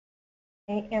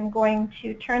am going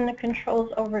to turn the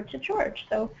controls over to George.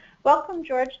 So welcome,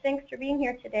 George. Thanks for being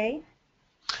here today.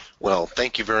 Well,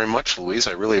 thank you very much, Louise.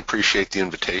 I really appreciate the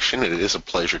invitation. It is a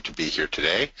pleasure to be here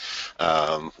today.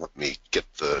 Let me get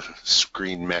the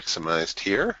screen maximized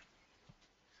here.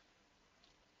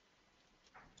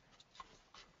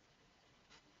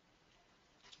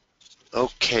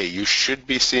 Okay, you should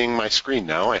be seeing my screen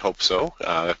now. I hope so.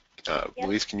 Yes,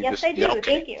 Louise, can you yes, just... I do. Yeah,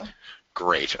 okay. Thank you.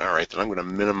 Great. All right, then I'm going to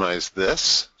minimize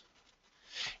this.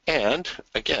 And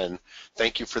again,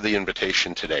 thank you for the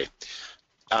invitation today.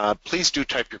 Please do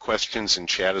type your questions in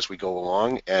chat as we go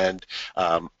along, and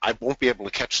I won't be able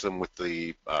to catch them with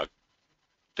the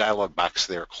dialog box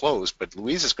there closed, but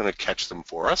Louise is going to catch them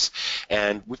for us.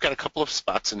 And we've got a couple of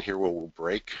spots in here where we'll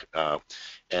break,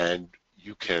 and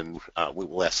you can, we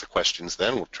will ask the questions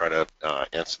then. We'll try to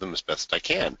answer them as best I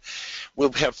can.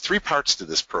 We'll have three parts to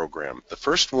this program. The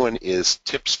first one is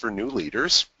tips for new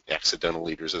leaders, accidental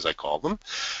leaders as I call them.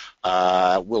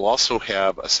 We'll also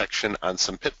have a section on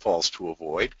some pitfalls to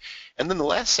avoid. And then the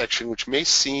last section, which may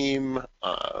seem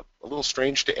a little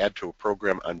strange to add to a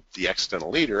program on the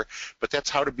accidental leader, but that's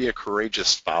how to be a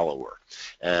courageous follower.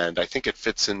 And I think it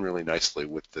fits in really nicely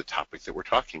with the topic that we're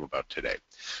talking about today.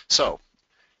 So,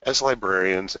 as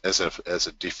librarians, as a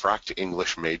defrocked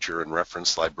English major and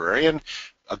reference librarian,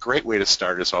 a great way to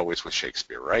start is always with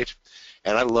Shakespeare, right?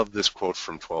 And I love this quote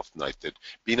from Twelfth Night, that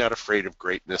be not afraid of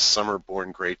greatness, some are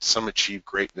born great, some achieve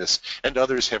greatness, and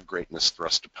others have greatness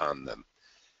thrust upon them.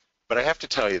 But I have to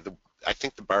tell you, I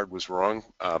think the Bard was wrong.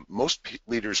 Most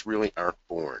leaders really aren't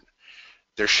born.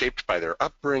 They're shaped by their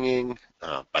upbringing,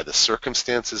 by the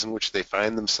circumstances in which they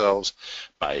find themselves,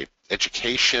 by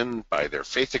education, by their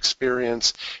faith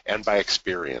experience, and by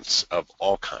experience of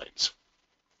all kinds.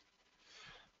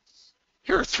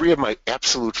 Here are three of my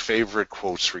absolute favorite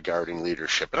quotes regarding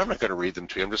leadership, and I'm not going to read them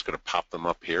to you. I'm just going to pop them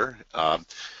up here.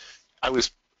 I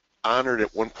was honored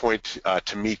at one point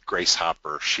to meet Grace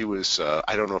Hopper. She was,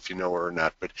 I don't know if you know her or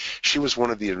not, but she was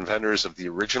one of the inventors of the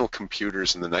original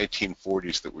computers in the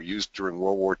 1940s that were used during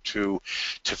World War II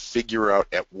to figure out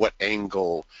at what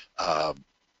angle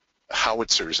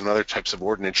howitzers and other types of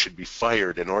ordnance should be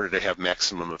fired in order to have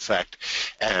maximum effect.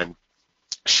 And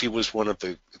she was one of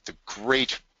the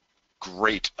great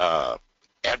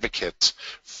advocates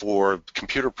for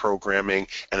computer programming,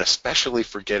 and especially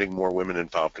for getting more women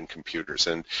involved in computers.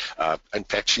 And in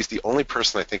fact, she's the only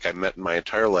person I think I met in my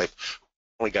entire life.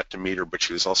 I only got to meet her, but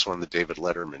she was also on the David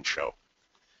Letterman show.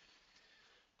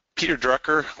 Peter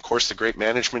Drucker, of course, the great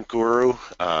management guru,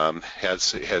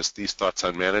 has these thoughts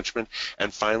on management.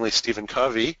 And finally, Stephen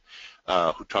Covey,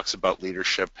 who talks about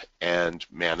leadership and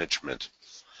management.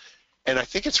 And I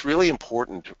think it's really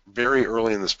important very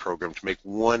early in this program to make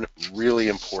one really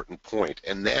important point,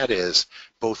 and that is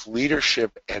both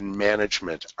leadership and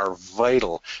management are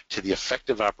vital to the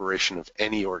effective operation of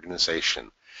any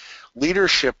organization.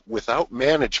 Leadership without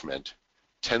management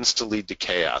tends to lead to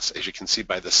chaos, as you can see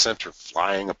by the center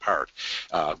flying apart.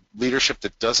 Leadership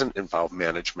that doesn't involve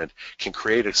management can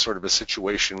create a sort of a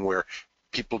situation where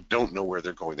people don't know where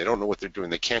they're going. They don't know what they're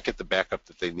doing. They can't get the backup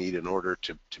that they need in order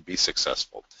to be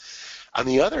successful. On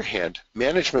the other hand,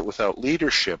 management without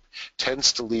leadership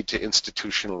tends to lead to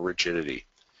institutional rigidity.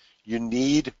 You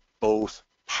need both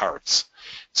parts.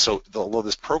 So although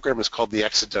this program is called the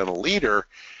Accidental Leader,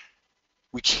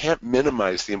 we can't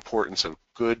minimize the importance of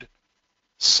good,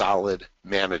 solid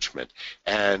management.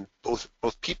 And both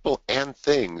people and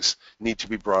things need to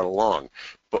be brought along.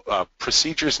 But,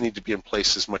 procedures need to be in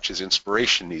place as much as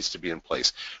inspiration needs to be in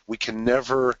place. We can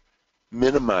never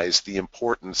minimize the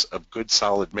importance of good,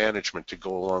 solid management to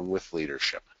go along with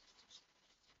leadership.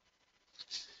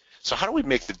 So how do we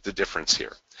make the difference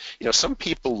here? You know, some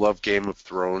people love Game of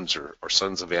Thrones or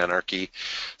Sons of Anarchy.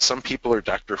 Some people are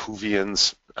Dr.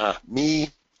 Whovians. Me,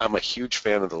 I'm a huge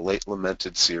fan of the late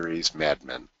lamented series Mad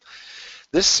Men.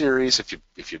 This series,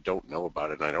 if you don't know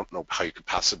about it, and I don't know how you could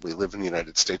possibly live in the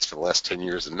United States for the last 10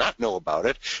 years and not know about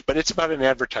it, but it's about an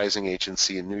advertising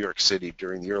agency in New York City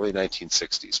during the early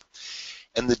 1960s.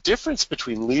 And the difference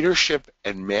between leadership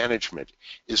and management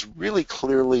is really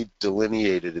clearly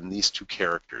delineated in these two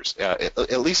characters,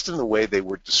 at least in the way they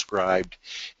were described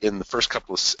in the first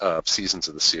couple of seasons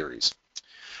of the series.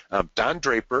 Don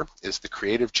Draper is the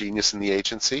creative genius in the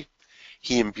agency.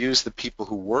 He imbues the people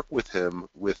who work with him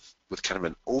with kind of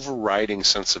an overriding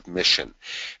sense of mission,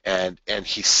 and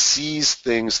he sees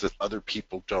things that other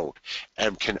people don't,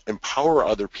 and can empower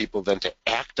other people then to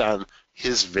act on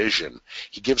his vision.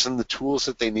 He gives them the tools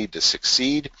that they need to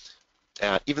succeed,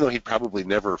 even though he'd probably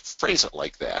never phrase it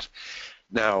like that.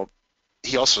 Now,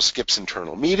 He also skips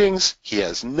internal meetings. He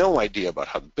has no idea about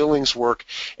how the billings work,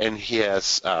 and he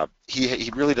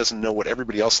really doesn't know what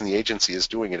everybody else in the agency is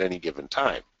doing at any given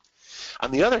time. On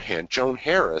the other hand, Joan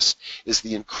Harris is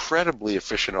the incredibly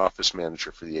efficient office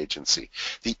manager for the agency,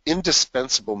 the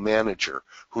indispensable manager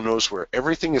who knows where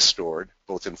everything is stored,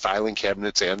 both in filing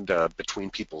cabinets and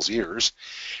between people's ears.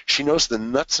 She knows the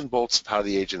nuts and bolts of how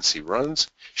the agency runs.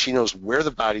 She knows where the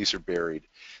bodies are buried,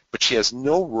 but she has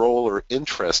no role or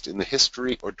interest in the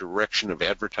history or direction of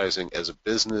advertising as a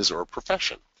business or a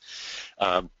profession.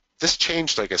 This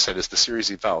changed, like I said, as the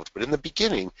series evolved, but in the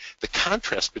beginning, the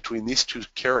contrast between these two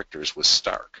characters was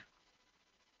stark.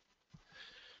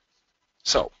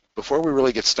 So, before we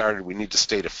really get started, we need to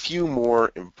state a few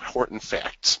more important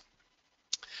facts.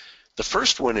 The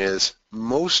first one is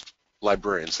most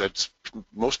librarians, that's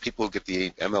most people who get the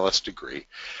MLS degree,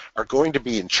 are going to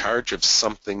be in charge of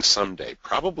something someday,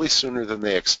 probably sooner than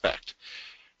they expect.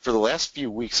 For the last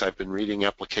few weeks, I've been reading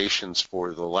applications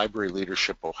for the Library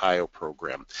Leadership Ohio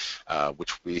program,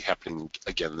 which will be happening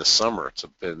again this summer. It's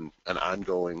been an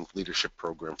ongoing leadership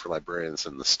program for librarians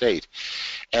in the state.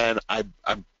 And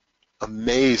I'm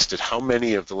amazed at how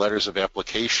many of the letters of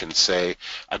application say,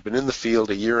 I've been in the field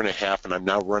a year and a half and I'm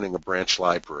now running a branch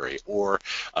library, or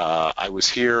I was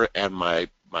here and my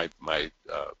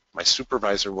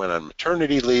supervisor went on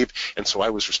maternity leave, and so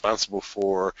I was responsible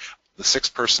for the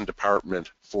 6-person department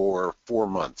for 4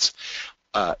 months.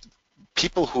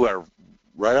 People who are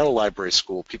right out of library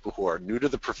school, people who are new to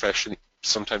the profession,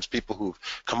 sometimes people who've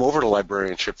come over to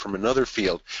librarianship from another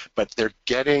field, but they're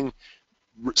getting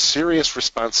serious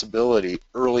responsibility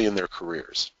early in their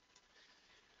careers.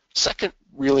 Second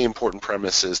really important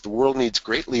premise is the world needs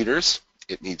great leaders,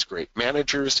 it needs great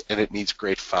managers, and it needs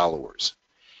great followers.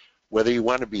 Whether you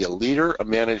want to be a leader, a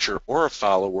manager, or a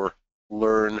follower,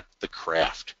 learn the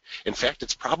craft. In fact,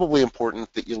 it's probably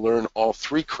important that you learn all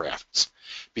 3 crafts,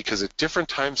 because at different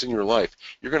times in your life,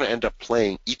 you're going to end up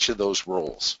playing each of those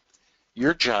roles.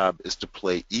 Your job is to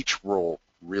play each role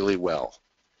really well.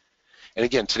 And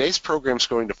again, today's program is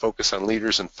going to focus on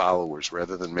leaders and followers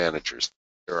rather than managers.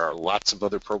 There are lots of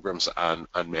other programs on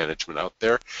management out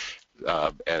there,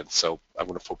 and so I'm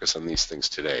going to focus on these things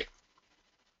today.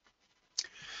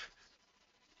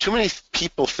 Too many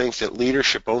people think that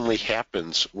leadership only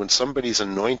happens when somebody's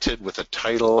anointed with a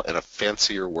title and a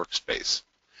fancier workspace.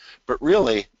 But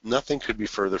really, nothing could be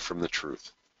further from the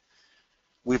truth.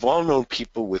 We've all known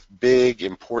people with big,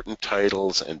 important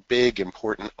titles and big,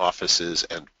 important offices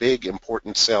and big,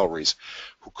 important salaries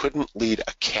who couldn't lead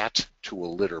a cat to a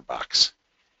litter box.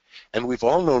 And we've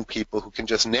all known people who can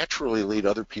just naturally lead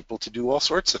other people to do all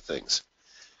sorts of things.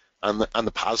 On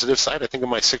the positive side, I think of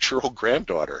my 6-year-old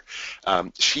granddaughter.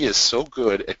 She is so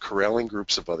good at corralling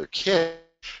groups of other kids,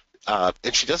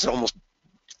 and she does it almost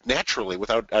naturally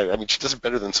without, I mean, she does it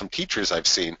better than some teachers I've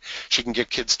seen. She can get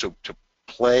kids to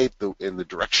play in the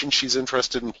direction she's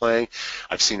interested in playing.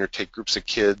 I've seen her take groups of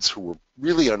kids who were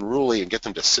really unruly and get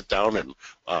them to sit down and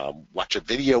watch a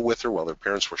video with her while their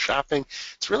parents were shopping.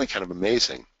 It's really kind of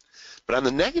amazing. But on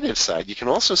the negative side, you can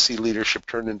also see leadership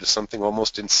turn into something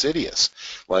almost insidious,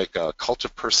 like a cult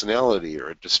of personality or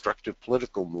a destructive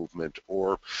political movement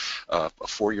or a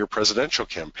 4-year presidential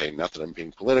campaign. Not that I'm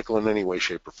being political in any way,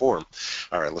 shape, or form.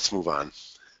 All right, let's move on.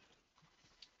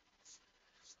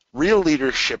 Real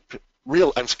leaders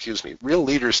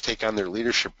take on their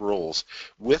leadership roles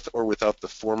with or without the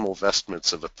formal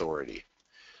vestments of authority.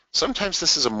 Sometimes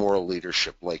this is a moral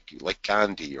leadership like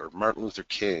Gandhi or Martin Luther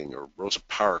King or Rosa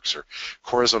Parks or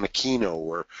Corazon Aquino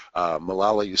or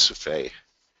Malala Yousafzai.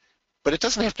 But it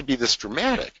doesn't have to be this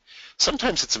dramatic.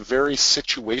 Sometimes it's a very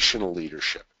situational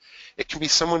leadership. It can be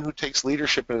someone who takes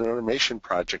leadership in an automation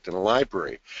project in a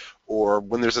library, or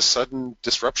when there's a sudden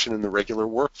disruption in the regular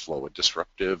workflow, a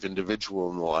disruptive individual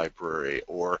in the library,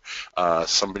 or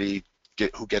somebody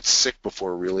who gets sick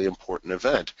before a really important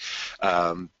event.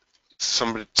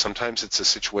 Sometimes it's a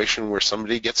situation where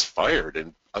somebody gets fired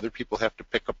and other people have to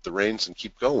pick up the reins and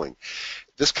keep going.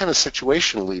 This kind of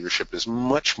situational leadership is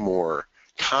much more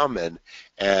common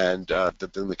and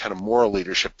than the kind of moral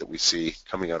leadership that we see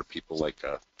coming out of people like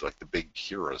the big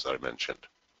heroes that I mentioned.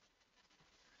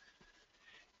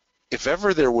 If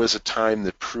ever there was a time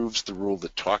that proves the rule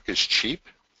that talk is cheap,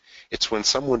 it's when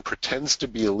someone pretends to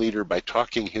be a leader by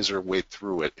talking his or her way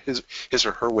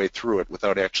through it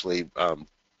without actually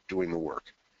doing the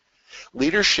work.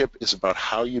 Leadership is about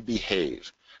how you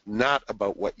behave, not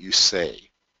about what you say.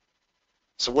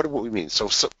 So what do we mean? So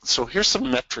here's some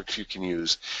metrics you can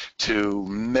use to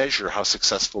measure how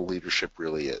successful leadership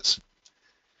really is.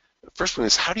 The first one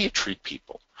is, how do you treat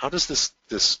people? How does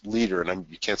this leader, and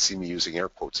you can't see me using air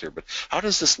quotes here, but how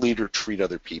does this leader treat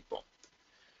other people?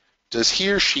 Does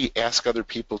he or she ask other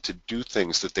people to do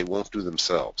things that they won't do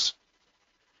themselves?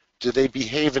 Do they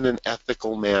behave in an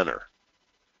ethical manner?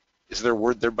 Is their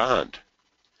word their bond?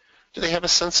 Do they have a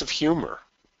sense of humor?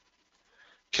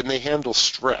 Can they handle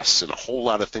stress and a whole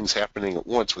lot of things happening at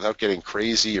once without getting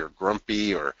crazy or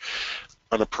grumpy or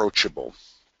unapproachable?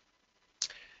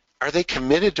 Are they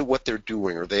committed to what they're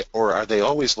doing, or are they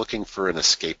always looking for an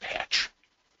escape hatch?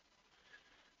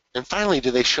 And finally,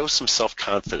 do they show some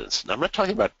self-confidence? Now, I'm not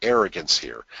talking about arrogance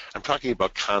here. I'm talking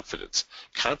about confidence.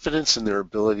 Confidence in their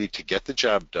ability to get the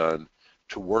job done,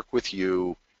 to work with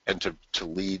you, and to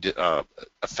lead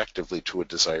effectively to a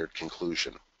desired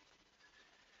conclusion.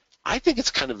 I think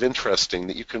it's kind of interesting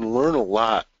that you can learn a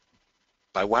lot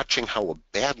by watching how a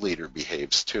bad leader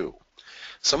behaves too.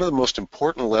 Some of the most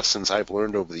important lessons I've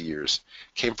learned over the years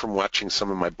came from watching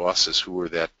some of my bosses who were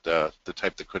the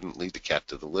type that couldn't lead the cat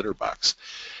to the litter box.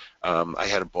 I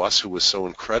had a boss who was so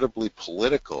incredibly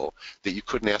political that you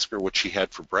couldn't ask her what she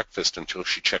had for breakfast until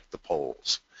she checked the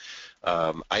polls.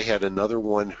 I had another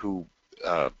one who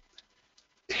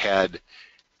had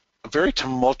a very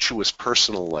tumultuous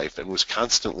personal life and was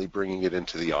constantly bringing it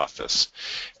into the office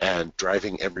and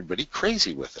driving everybody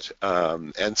crazy with it.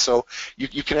 And so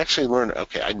you can actually learn,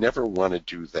 okay, I never want to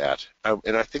do that.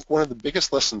 And I think one of the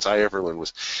biggest lessons I ever learned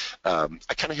was I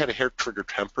kind of had a hair-trigger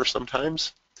temper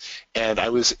sometimes. And I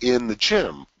was in the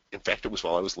gym. In fact, it was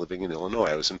while I was living in Illinois.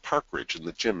 I was in Park Ridge, in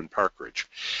the gym in Park Ridge.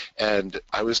 And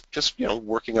I was just,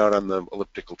 working out on the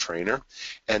elliptical trainer.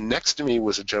 And next to me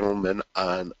was a gentleman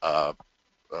on a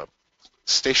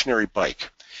stationary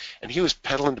bike. And he was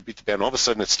pedaling to beat the band. All of a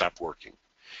sudden, it stopped working.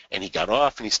 And he got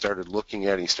off, and he started looking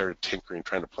at it. He started tinkering,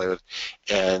 trying to play with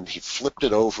it. And he flipped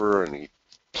it over, and he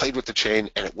played with the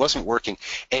chain, and it wasn't working.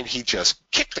 And he just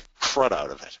kicked the crud out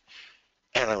of it.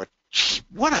 And I went,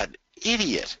 what an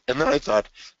idiot. And then I thought,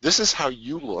 this is how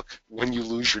you look when you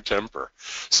lose your temper.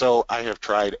 So I have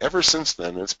tried ever since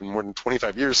then, and it's been more than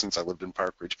 25 years since I lived in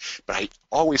Park Ridge, but I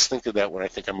always think of that when I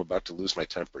think I'm about to lose my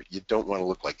temper. You don't want to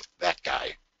look like that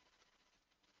guy.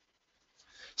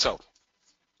 So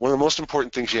one of the most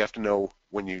important things you have to know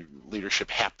when leadership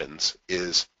happens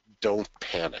is don't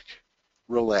panic.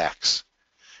 Relax.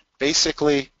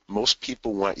 Basically, most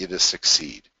people want you to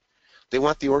succeed. They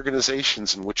want the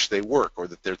organizations in which they work or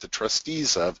that they're the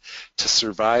trustees of to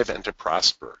survive and to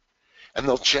prosper. And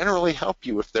they'll generally help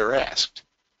you if they're asked.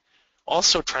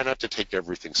 Also, try not to take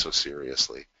everything so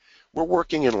seriously. We're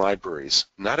working in libraries,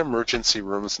 not emergency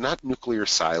rooms, not nuclear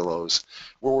silos.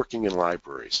 We're working in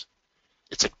libraries.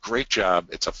 It's a great job.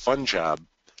 It's a fun job,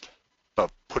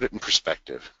 but put it in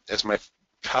perspective. As my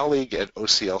colleague at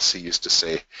OCLC used to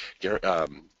say,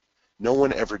 no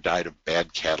one ever died of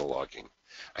bad cataloging.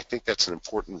 I think that's an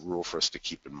important rule for us to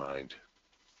keep in mind.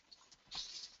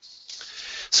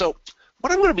 So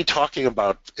what I'm going to be talking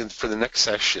about for the next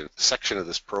section of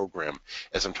this program,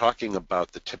 as I'm talking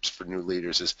about the tips for new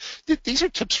leaders, is these are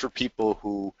tips for people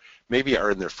who maybe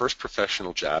are in their first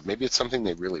professional job. Maybe it's something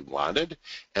they really wanted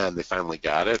and they finally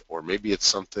got it, or maybe it's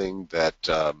something that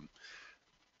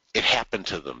it happened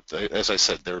to them. As I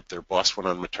said, their boss went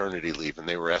on maternity leave and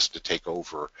they were asked to take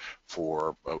over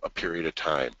for a period of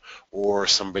time, or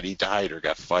somebody died or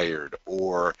got fired,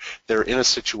 or they're in a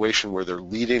situation where they're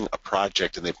leading a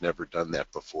project and they've never done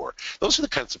that before. Those are the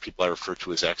kinds of people I refer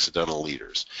to as accidental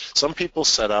leaders. Some people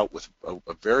set out with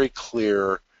a very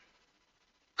clear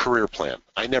career plan.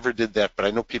 I never did that, but I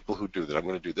know people who do that. I'm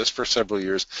going to do this for several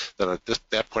years, then at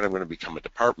that point I'm going to become a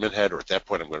department head, or at that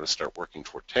point I'm going to start working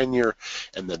toward tenure,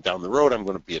 and then down the road I'm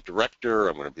going to be a director,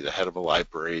 I'm going to be the head of a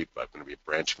library, I'm going to be a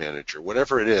branch manager,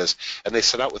 whatever it is, and they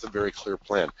set out with a very clear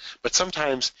plan. But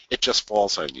sometimes it just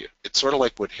falls on you. It's sort of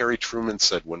like what Harry Truman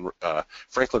said when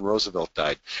Franklin Roosevelt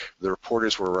died. The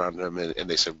reporters were around him and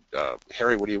they said,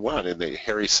 Harry, what do you want? And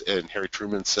Harry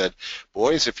Truman said,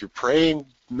 boys, if you're praying,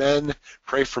 men,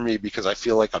 pray for me because I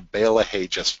feel like a bale of hay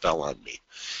just fell on me.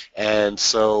 And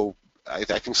so I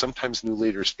think sometimes new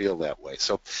leaders feel that way.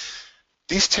 So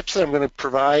these tips that I'm going to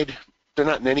provide, they're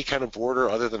not in any kind of order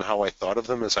other than how I thought of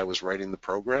them as I was writing the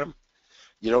program.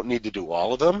 You don't need to do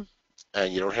all of them,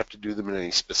 and you don't have to do them in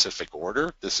any specific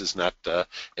order. This is not an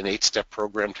 8-step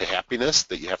program to happiness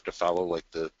that you have to follow like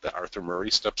the Arthur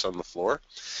Murray steps on the floor.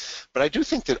 But I do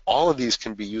think that all of these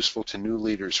can be useful to new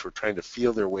leaders who are trying to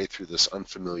feel their way through this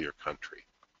unfamiliar country.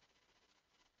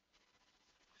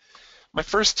 My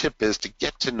first tip is to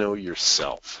get to know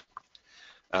yourself.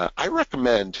 I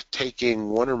recommend taking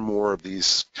one or more of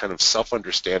these kind of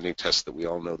self-understanding tests that we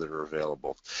all know that are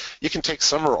available. You can take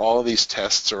some or all of these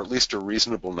tests, or at least a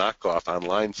reasonable knockoff,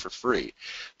 online for free.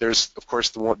 There's, of course,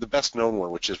 the best known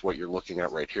one, which is what you're looking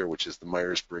at right here, which is the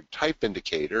Myers-Briggs Type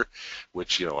Indicator,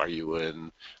 which, are you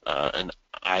an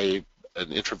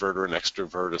introvert or an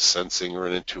extrovert, a sensing or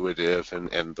an intuitive,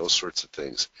 and those sorts of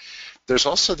things. There's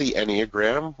also the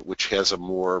Enneagram, which has a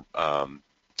more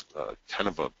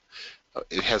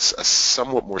it has a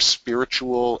somewhat more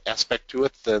spiritual aspect to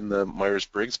it than the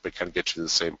Myers-Briggs, but kind of gets you to the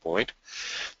same point.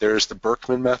 There's the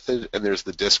Berkman method and there's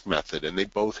the DISC method, and they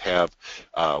both have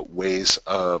ways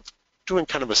of doing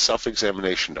kind of a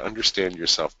self-examination to understand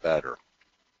yourself better.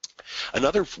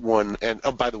 Another one, and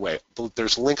oh, by the way,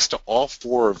 there's links to all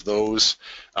four of those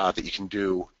that you can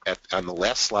do on the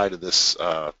last slide of this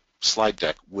slide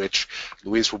deck, which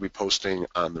Louise will be posting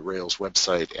on the Rails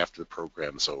website after the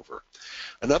program is over.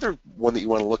 Another one that you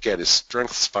want to look at is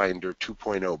StrengthsFinder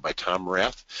 2.0 by Tom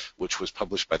Rath, which was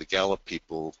published by the Gallup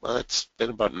people. Well, it's been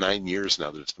about 9 years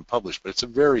now that it's been published, but it's a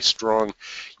very strong,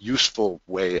 useful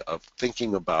way of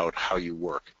thinking about how you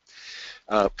work.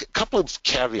 A couple of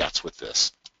caveats with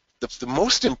this. The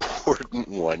most important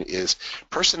one is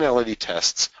personality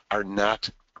tests are not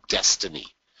destiny.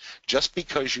 Just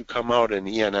because you come out an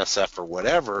ENSF or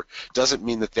whatever doesn't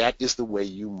mean that that is the way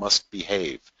you must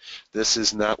behave. This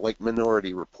is not like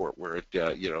Minority Report where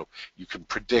you can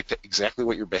predict exactly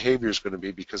what your behavior is going to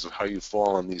be because of how you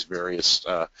fall on these various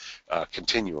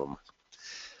continuum.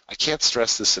 I can't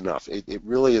stress this enough. It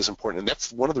really is important, and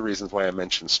that's one of the reasons why I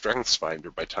mentioned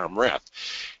StrengthsFinder by Tom Rath.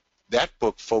 That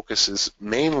book focuses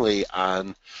mainly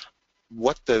on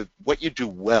what you do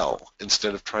well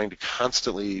instead of trying to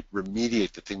constantly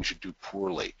remediate the things you do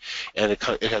poorly. And it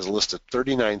has a list of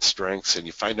 39 strengths, and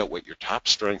you find out what your top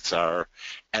strengths are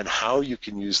and how you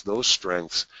can use those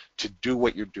strengths to do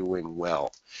what you're doing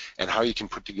well, and how you can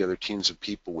put together teams of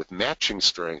people with matching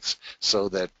strengths so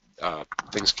that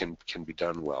things can be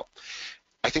done well.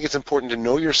 I think it's important to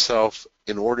know yourself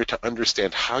in order to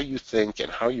understand how you think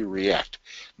and how you react,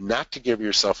 not to give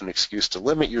yourself an excuse to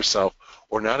limit yourself,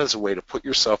 or not as a way to put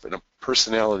yourself in a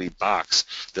personality box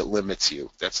that limits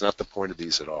you. That's not the point of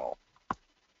these at all.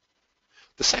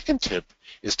 The second tip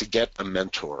is to get a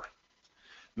mentor.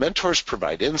 Mentors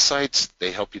provide insights,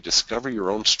 they help you discover your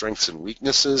own strengths and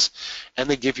weaknesses, and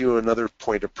they give you another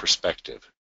point of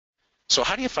perspective. So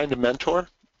how do you find a mentor?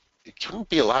 It couldn't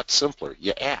be a lot simpler.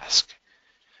 You ask.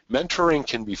 Mentoring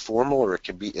can be formal or it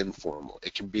can be informal.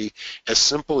 It can be as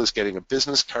simple as getting a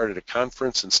business card at a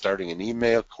conference and starting an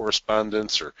email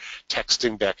correspondence or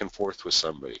texting back and forth with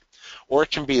somebody. Or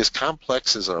it can be as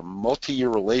complex as a multi-year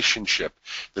relationship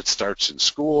that starts in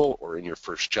school or in your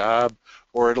first job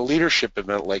or at a leadership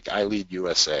event like I Lead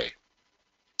USA.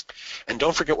 And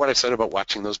don't forget what I said about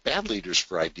watching those bad leaders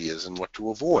for ideas and what to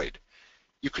avoid.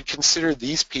 You could consider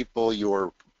these people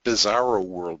your bizarro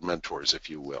world mentors, if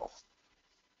you will.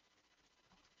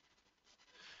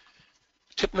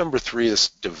 Tip number 3 is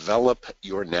develop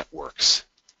your networks.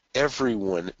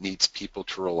 Everyone needs people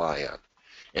to rely on,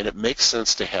 and it makes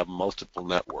sense to have multiple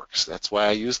networks. That's why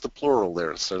I use the plural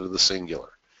there instead of the singular.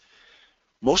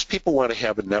 Most people want to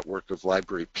have a network of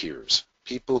library peers,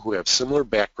 people who have similar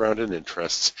background and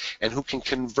interests and who can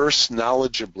converse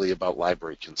knowledgeably about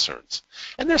library concerns.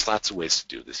 And there's lots of ways to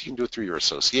do this. You can do it through your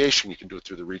association, you can do it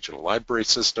through the regional library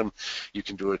system, you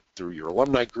can do it through your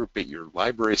alumni group at your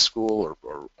library school,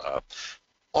 or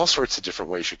all sorts of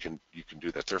different ways you can do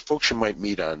that. There are folks you might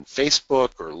meet on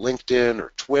Facebook or LinkedIn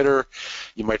or Twitter.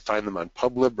 You might find them on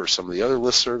Publib or some of the other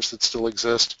listservs that still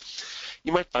exist.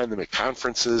 You might find them at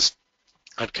conferences,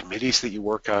 on committees that you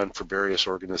work on for various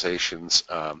organizations,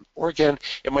 or again,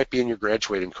 it might be in your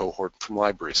graduating cohort from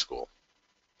library school.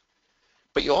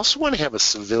 But you also want to have a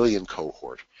civilian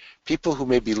cohort, people who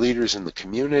may be leaders in the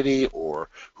community or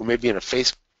who may be in a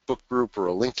Facebook group or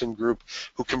a LinkedIn group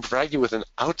who can provide you with an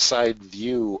outside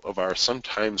view of our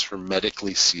sometimes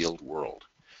hermetically sealed world.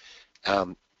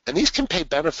 And these can pay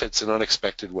benefits in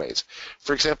unexpected ways.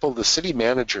 For example, the city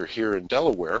manager here in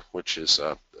Delaware, which is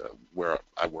where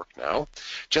I work now,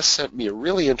 just sent me a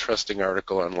really interesting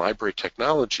article on library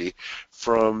technology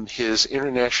from his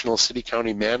International City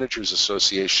County Managers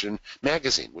Association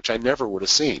magazine, which I never would have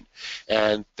seen.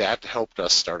 And that helped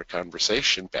us start a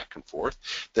conversation back and forth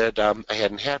that I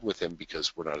hadn't had with him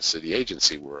because we're not a city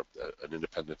agency, we're an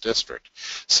independent district.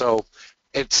 So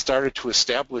it started to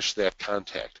establish that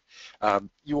contact.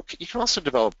 You can also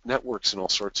develop networks in all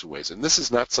sorts of ways, and this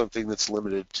is not something that's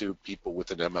limited to people with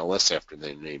an MLS after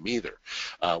their name either.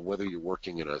 Whether you're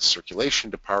working in a circulation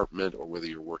department or whether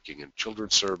you're working in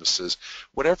children's services,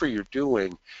 whatever you're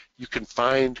doing, you can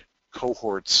find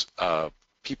cohorts,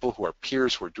 people who are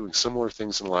peers who are doing similar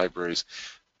things in libraries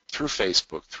through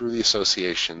Facebook, through the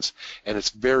associations, and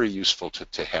it's very useful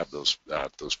to have those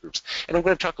groups. And I'm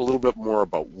going to talk a little bit more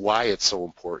about why it's so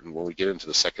important when we get into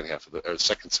the second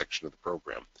section of the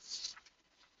program.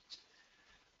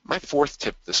 My fourth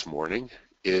tip this morning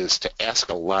is to ask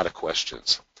a lot of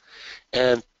questions.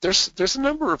 And there's a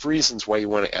number of reasons why you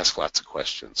want to ask lots of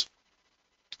questions.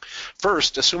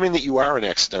 First, assuming that you are an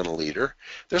accidental leader,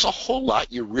 there's a whole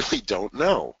lot you really don't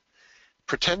know.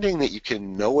 Pretending that you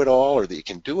can know it all or that you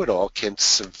can do it all can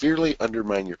severely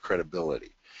undermine your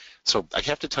credibility. So I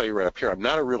have to tell you right up here, I'm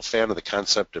not a real fan of the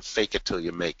concept of fake it till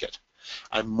you make it.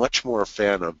 I'm much more a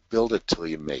fan of build it till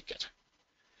you make it.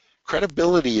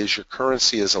 Credibility is your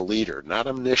currency as a leader, not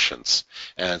omniscience,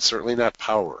 and certainly not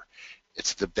power.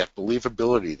 It's that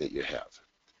believability that you have.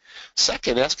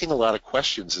 Second, asking a lot of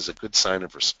questions is a good sign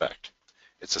of respect.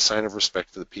 It's a sign of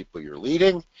respect for the people you're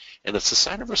leading, and it's a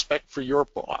sign of respect for your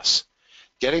boss.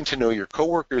 Getting to know your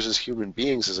coworkers as human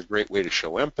beings is a great way to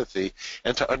show empathy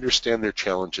and to understand their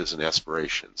challenges and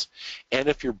aspirations. And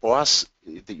if your boss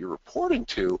that you're reporting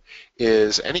to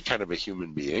is any kind of a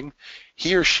human being,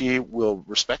 he or she will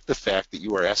respect the fact that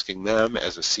you are asking them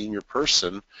as a senior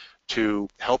person to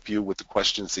help you with the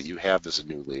questions that you have as a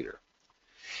new leader.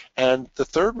 And the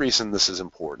third reason this is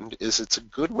important is it's a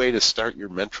good way to start your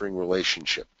mentoring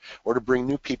relationship or to bring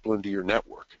new people into your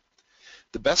network.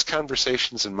 The best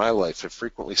conversations in my life have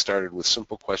frequently started with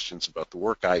simple questions about the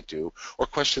work I do or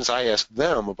questions I ask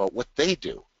them about what they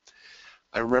do.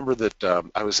 I remember that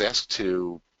I was asked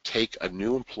to take a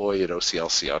new employee at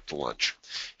OCLC out to lunch.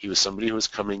 He was somebody who was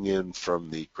coming in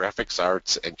from the graphics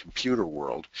arts and computer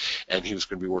world, and he was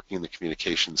going to be working in the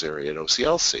communications area at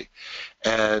OCLC.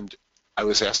 And I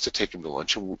was asked to take him to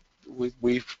lunch, and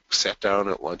we sat down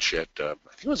at lunch at, I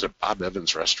think it was at Bob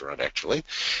Evans' restaurant, actually,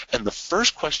 and the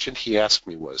first question he asked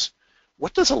me was,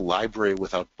 what does a library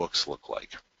without books look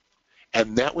like?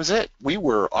 And that was it. We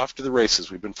were off to the races.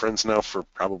 We've been friends now for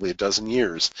probably a dozen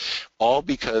years, all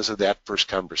because of that first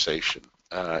conversation.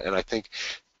 And I think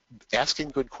asking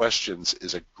good questions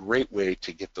is a great way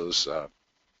to get those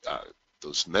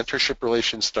mentorship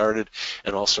relations started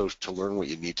and also to learn what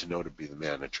you need to know to be the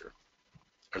manager,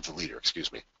 or the leader,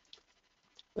 excuse me.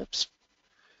 Oops.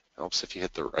 Helps if you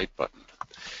hit the right button.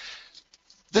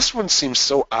 This one seems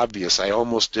so obvious I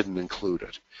almost didn't include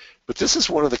it, but this is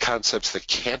one of the concepts that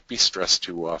can't be stressed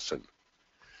too often.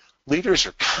 Leaders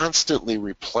are constantly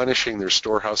replenishing their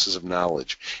storehouses of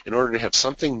knowledge in order to have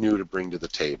something new to bring to the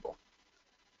table.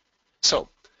 So,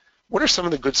 what are some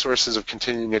of the good sources of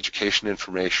continuing education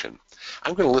information?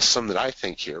 I'm going to list some that I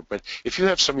think here, but if you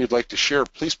have some you'd like to share,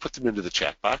 please put them into the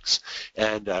chat box,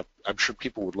 and I'm sure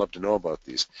people would love to know about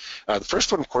these. The first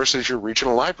one, of course, is your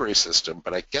regional library system,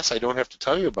 but I guess I don't have to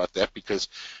tell you about that because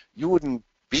you wouldn't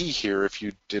be here if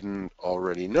you didn't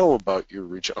already know about your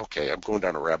region. Okay, I'm going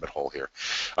down a rabbit hole here.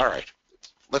 All right.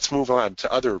 Let's move on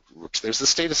to other groups. There's the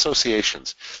state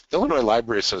associations. The Illinois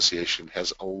Library Association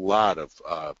has a lot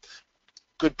of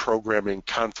good programming,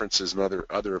 conferences, and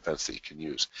other events that you can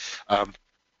use.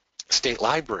 State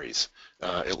libraries,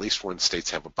 at least when states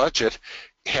have a budget,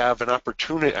 have an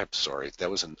opportunity. I'm sorry,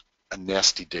 that was a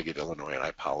nasty dig at Illinois, and I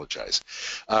apologize.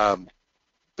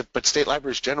 But state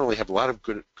libraries generally have a lot of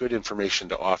good information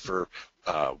to offer,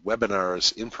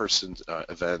 webinars, in-person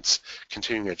events,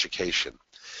 continuing education.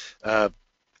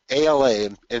 ALA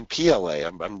and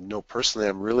PLA, personally,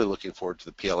 I'm really looking forward to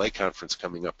the PLA conference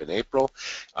coming up in April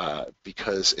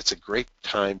because it's a great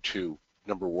time to,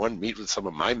 number one, meet with some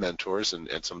of my mentors and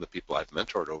some of the people I've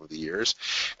mentored over the years,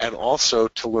 and also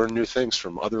to learn new things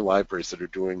from other libraries that are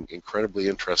doing incredibly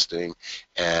interesting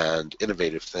and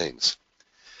innovative things.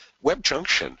 Web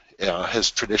Junction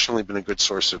has traditionally been a good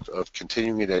source of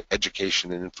continuing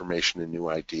education and information and new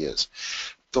ideas.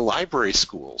 The library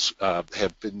schools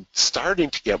have been starting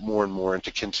to get more and more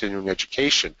into continuing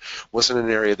education. Wasn't an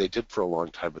area they did for a long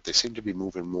time, but they seem to be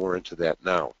moving more into that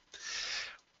now.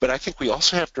 But I think we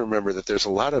also have to remember that there's a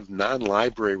lot of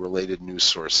non-library related news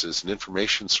sources and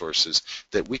information sources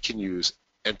that we can use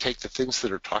and take the things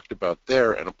that are talked about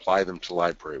there and apply them to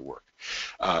library work.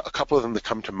 A couple of them that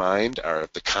come to mind are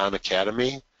the Khan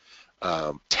Academy,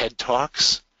 TED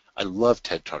Talks. I love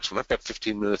TED Talks. When I've got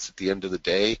 15 minutes at the end of the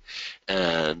day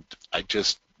and I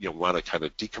just want to kind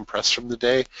of decompress from the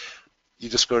day, you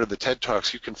just go to the TED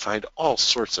Talks. You can find all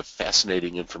sorts of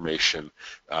fascinating information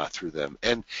through them.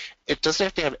 And it doesn't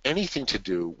have to have anything to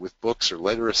do with books or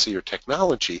literacy or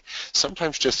technology.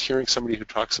 Sometimes just hearing somebody who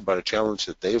talks about a challenge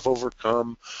that they've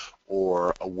overcome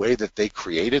or a way that they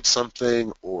created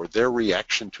something or their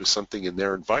reaction to something in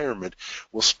their environment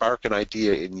will spark an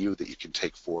idea in you that you can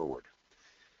take forward.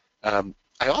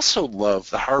 I also love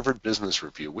the Harvard Business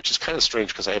Review, which is kind of strange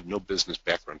because I have no business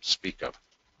background to speak of.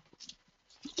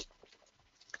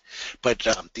 But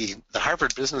the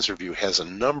Harvard Business Review has a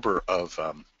number of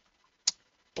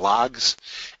blogs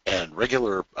and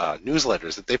regular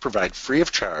newsletters that they provide free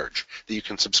of charge that you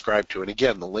can subscribe to. And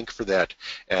again, the link for that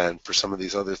and for some of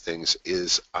these other things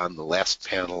is on the last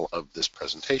panel of this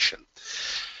presentation.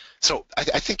 So I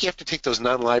think you have to take those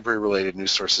non-library related news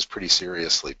sources pretty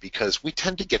seriously because we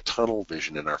tend to get tunnel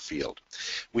vision in our field.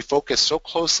 We focus so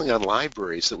closely on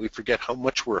libraries that we forget how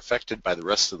much we're affected by the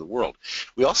rest of the world.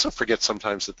 We also forget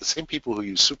sometimes that the same people who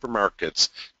use supermarkets,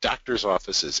 doctors'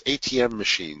 offices, ATM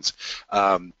machines,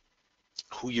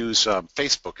 who use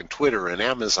Facebook and Twitter and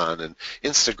Amazon and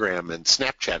Instagram and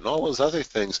Snapchat and all those other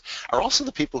things are also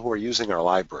the people who are using our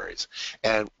libraries.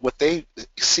 And what they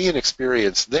see and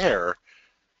experience there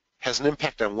has an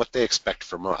impact on what they expect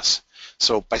from us.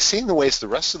 So by seeing the ways the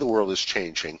rest of the world is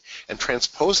changing and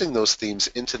transposing those themes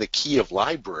into the key of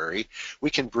library, we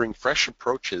can bring fresh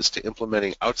approaches to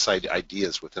implementing outside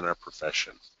ideas within our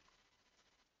profession.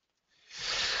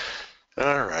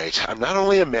 All right, I'm not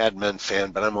only a Mad Men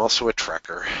fan, but I'm also a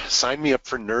Trekker. Sign me up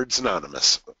for Nerds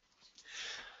Anonymous.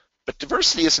 But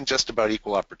diversity isn't just about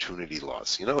equal opportunity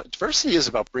laws. You know, diversity is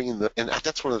about bringing and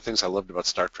that's one of the things I loved about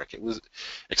Star Trek. It was,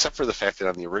 except for the fact that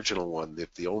on the original one,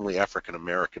 the only African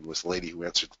American was the lady who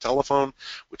answered the telephone,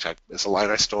 which is a line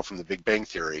I stole from The Big Bang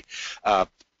Theory.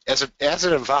 As it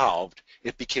evolved,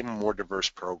 it became a more diverse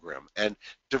program. And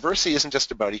diversity isn't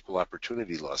just about equal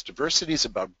opportunity laws. Diversity is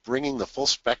about bringing the full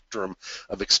spectrum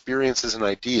of experiences and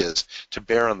ideas to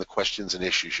bear on the questions and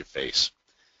issues you face.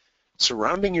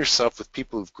 Surrounding yourself with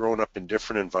people who've grown up in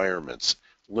different environments,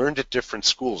 learned at different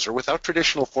schools, or without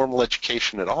traditional formal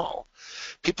education at all,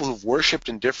 people who've worshipped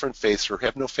in different faiths or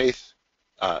have no faith,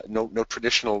 no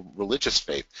traditional religious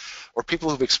faith, or people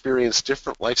who've experienced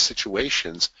different life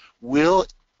situations will,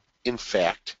 in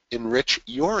fact, enrich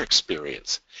your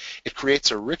experience. It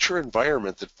creates a richer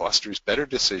environment that fosters better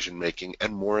decision-making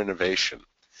and more innovation.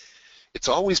 It's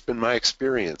always been my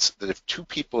experience that if two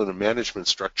people in a management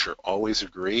structure always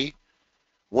agree,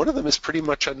 one of them is pretty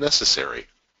much unnecessary.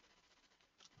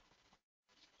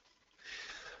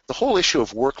 The whole issue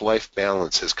of work-life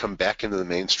balance has come back into the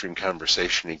mainstream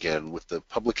conversation again with the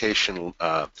publication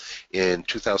in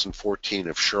 2014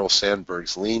 of Sheryl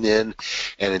Sandberg's Lean In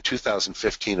and in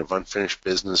 2015 of Unfinished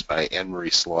Business by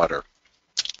Anne-Marie Slaughter.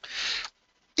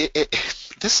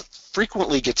 This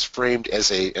frequently gets framed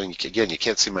as and again, you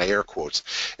can't see my air quotes,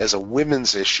 as a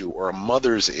women's issue or a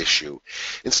mother's issue,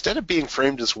 instead of being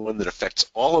framed as one that affects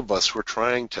all of us who are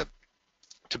trying to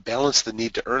balance the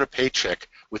need to earn a paycheck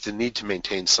with the need to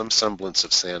maintain some semblance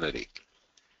of sanity.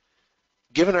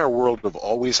 Given our world of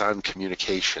always-on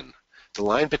communication, the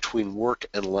line between work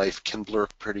and life can blur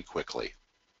pretty quickly.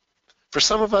 For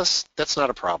some of us, that's not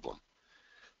a problem.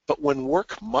 But when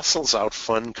work muscles out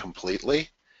fun completely,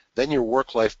 then your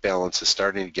work-life balance is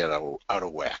starting to get out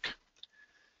of whack.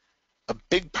 A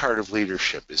big part of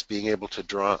leadership is being able to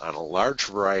draw on a large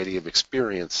variety of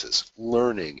experiences,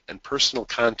 learning, and personal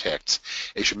contacts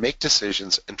as you make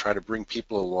decisions and try to bring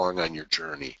people along on your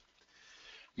journey.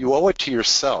 You owe it to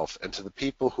yourself and to the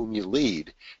people whom you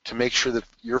lead to make sure that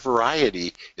your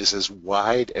variety is as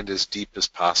wide and as deep as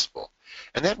possible.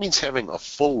 And that means having a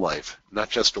full life, not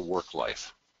just a work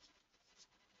life.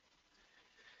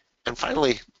 And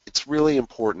finally, it's really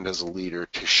important as a leader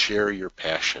to share your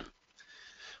passion.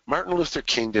 Martin Luther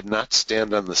King did not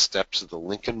stand on the steps of the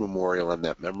Lincoln Memorial on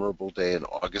that memorable day in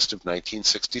August of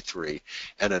 1963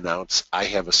 and announce, "I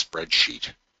have a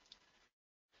spreadsheet."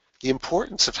 The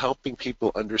importance of helping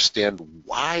people understand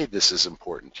why this is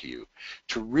important to you,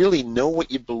 to really know what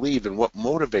you believe and what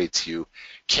motivates you,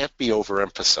 can't be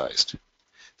overemphasized.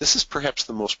 This is perhaps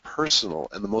the most personal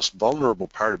and the most vulnerable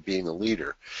part of being a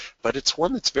leader, but it's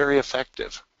one that's very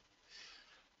effective.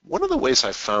 One of the ways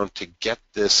I've found to get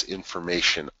this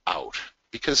information out,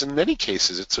 because in many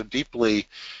cases it's so deeply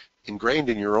ingrained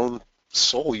in your own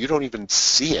soul you don't even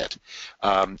see it,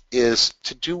 is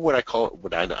to do what I call,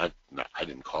 I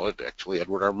didn't call it actually,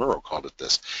 Edward R. Murrow called it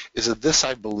this, is a "this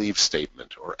I believe"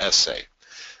 statement or essay.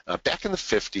 Back in the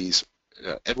 50s,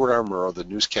 Edward R. Murrow, the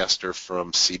newscaster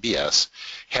from CBS,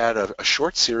 had a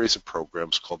short series of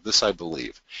programs called This I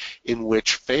Believe, in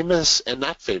which famous and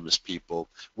not famous people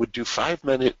would do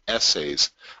 5-minute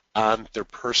essays on their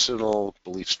personal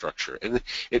belief structure. And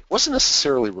it wasn't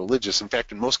necessarily religious. In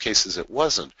fact, in most cases it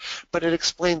wasn't. But it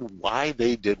explained why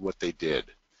they did what they did.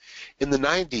 In the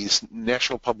 90s,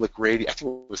 National Public Radio, I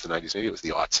think it was the 90s, maybe it was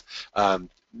the aughts,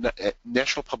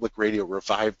 National Public Radio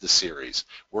revived the series,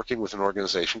 working with an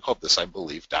organization called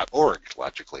thisibelieve.org,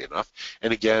 logically enough.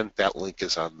 And again, that link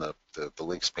is on the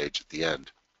links page at the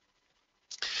end.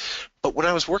 But when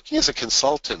I was working as a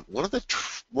consultant, one of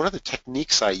the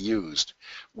techniques I used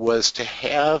was to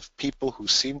have people who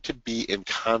seemed to be in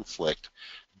conflict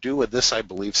do a "this I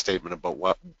believe" statement about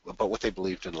what they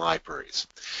believed in libraries.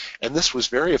 And this was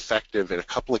very effective in a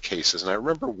couple of cases. And I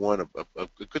remember one, a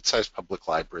good-sized public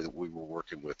library that we were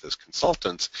working with as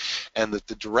consultants, and that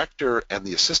the director and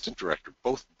the assistant director,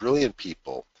 both brilliant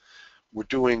people, were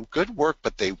doing good work,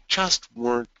 but they just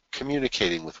weren't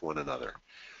communicating with one another.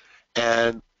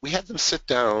 And we had them sit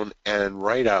down and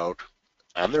write out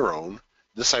on their own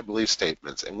 "this I believe"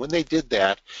 statements. And when they did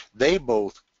that, they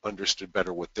both understood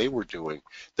better what they were doing.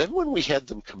 Then when we had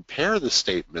them compare the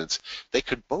statements, they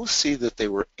could both see that they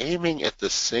were aiming at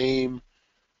the same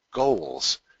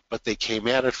goals, but they came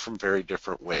at it from very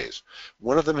different ways.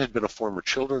 One of them had been a former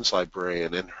children's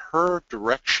librarian, and her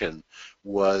direction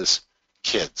was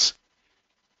kids.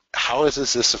 How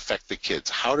does this affect the kids?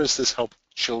 How does this help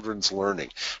children's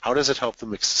learning? How does it help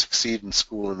them succeed in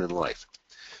school and in life?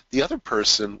 The other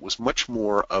person was much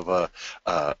more of a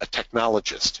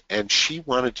technologist, and she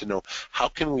wanted to know, how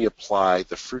can we apply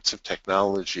the fruits of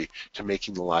technology to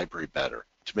making the library better,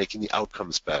 to making the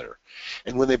outcomes better?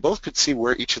 And when they both could see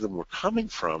where each of them were coming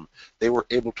from, they were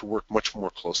able to work much more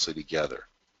closely together.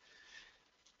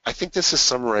 I think this is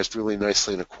summarized really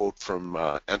nicely in a quote from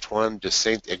Antoine de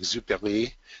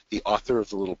Saint-Exupéry, the author of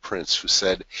The Little Prince, who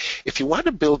said, "If you want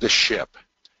to build a ship,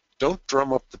 don't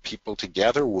drum up the people to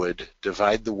gather wood,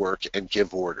 divide the work, and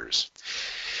give orders.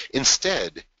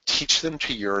 Instead, teach them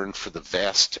to yearn for the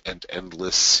vast and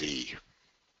endless sea."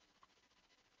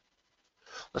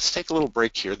 Let's take a little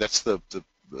break here. That's the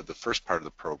first part of the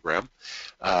program.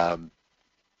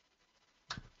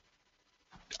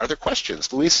 Are there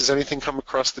questions? Louise, has anything come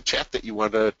across the chat that you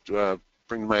want to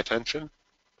bring to my attention?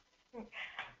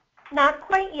 Not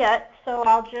quite yet, so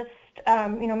I'll just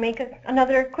make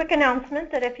another quick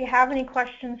announcement that if you have any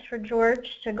questions for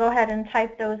George, to go ahead and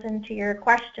type those into your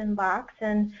question box.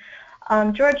 And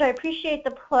George, I appreciate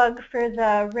the plug for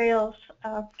the Rails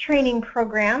training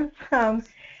programs.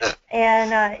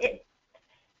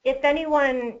 If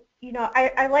anyone,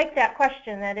 I like that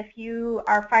question, that if you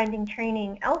are finding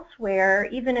training elsewhere,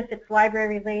 even if it's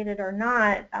library related or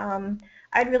not,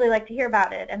 I'd really like to hear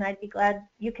about it, and I'd be glad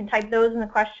you can type those in the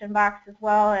question box as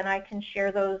well, and I can share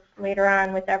those later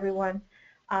on with everyone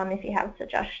if you have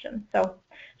suggestions. So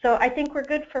I think we're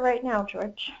good for right now,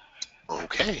 George.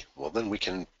 Okay, well then we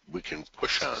can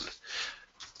push on.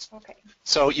 Okay.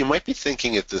 So you might be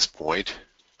thinking at this point,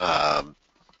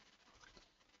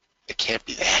 it can't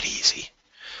be that easy.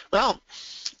 Well,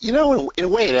 in a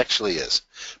way it actually is.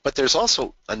 But there's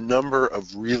also a number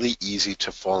of really easy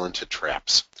to fall into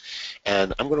traps.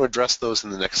 And I'm going to address those in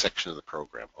the next section of the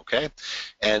program, okay?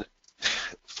 And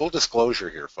full disclosure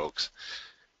here, folks,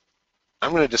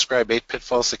 I'm going to describe 8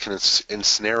 pitfalls that can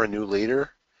ensnare a new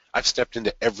leader. I've stepped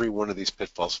into every one of these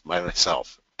pitfalls by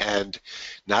myself, and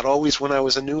not always when I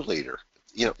was a new leader.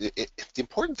 The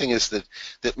important thing is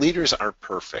that leaders aren't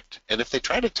perfect, and if they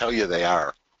try to tell you they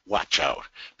are, watch out,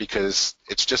 because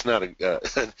it's just not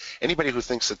anybody who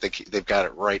thinks that they've got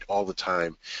it right all the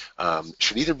time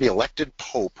should either be elected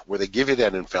pope, where they give you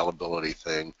that infallibility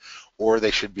thing, or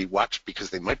they should be watched because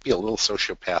they might be a little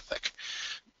sociopathic.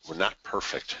 We're not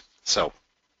perfect.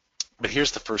 But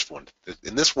here's the first one.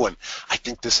 In this one, I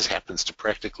think this happens to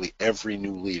practically every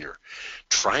new leader,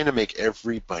 trying to make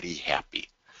everybody happy.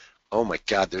 Oh my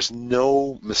God, there's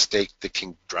no mistake that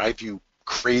can drive you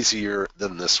crazier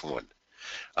than this one.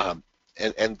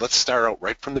 And let's start out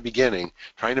right from the beginning.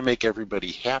 Trying to make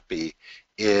everybody happy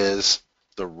is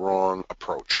the wrong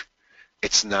approach.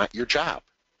 It's not your job,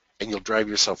 and you'll drive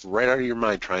yourself right out of your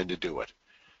mind trying to do it.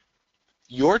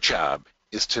 Your job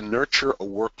is to nurture a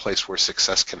workplace where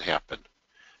success can happen,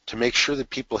 to make sure that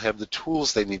people have the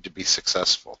tools they need to be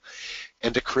successful,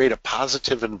 and to create a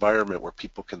positive environment where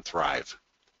people can thrive.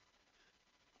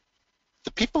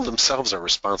 The people themselves are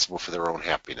responsible for their own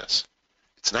happiness.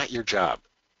 It's not your job.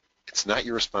 It's not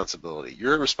your responsibility.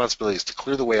 Your responsibility is to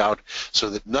clear the way out so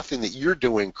that nothing that you're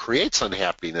doing creates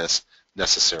unhappiness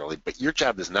necessarily, but your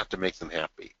job is not to make them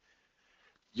happy.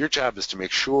 Your job is to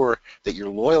make sure that your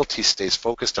loyalty stays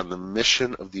focused on the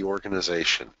mission of the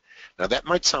organization. Now that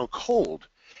might sound cold,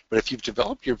 but if you've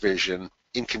developed your vision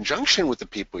in conjunction with the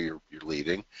people you're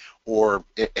leading, or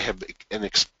have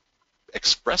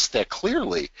expressed that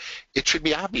clearly, it should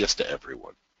be obvious to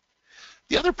everyone.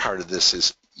 The other part of this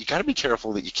is you got to be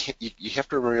careful that you have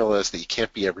to realize that you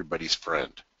can't be everybody's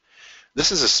friend.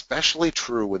 This is especially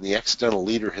true when the accidental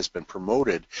leader has been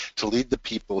promoted to lead the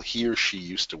people he or she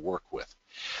used to work with.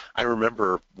 I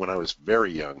remember when I was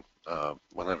very young, well,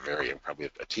 not very young, probably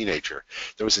a teenager,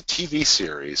 there was a TV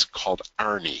series called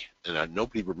Arnie, and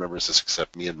nobody remembers this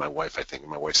except me and my wife, I think,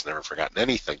 and my wife's never forgotten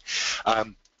anything.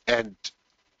 And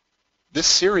this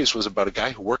series was about a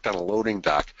guy who worked on a loading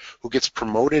dock who gets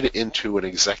promoted into an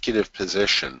executive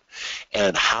position,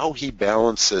 and how he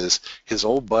balances his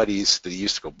old buddies that he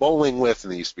used to go bowling with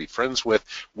and he used to be friends with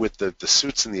the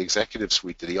suits in the executive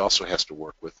suite that he also has to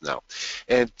work with now.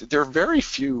 And there are very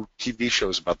few TV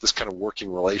shows about this kind of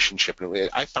working relationship. And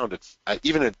I found it,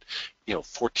 even at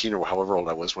 14 or however old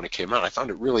I was when it came out, I found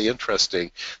it really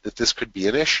interesting that this could be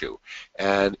an issue.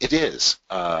 And it is.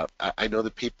 I know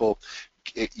that people,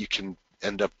 you can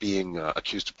end up being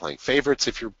accused of playing favorites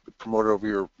if you're promoted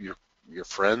over your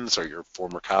friends or your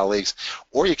former colleagues,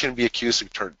 or you can be accused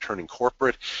of turning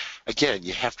corporate. Again,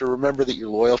 you have to remember that your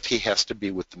loyalty has to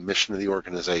be with the mission of the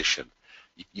organization.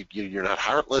 You're not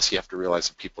heartless. You have to realize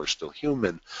that people are still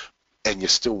human, and you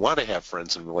still want to have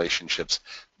friends and relationships,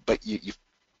 but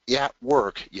at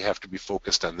work, you have to be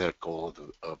focused on that goal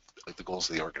of the goals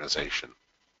of the organization.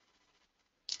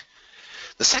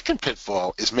 The second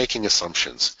pitfall is making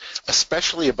assumptions,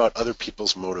 especially about other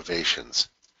people's motivations.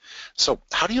 So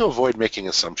how do you avoid making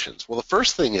assumptions? Well, the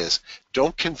first thing is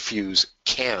don't confuse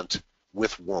can't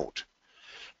with won't.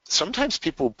 Sometimes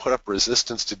people put up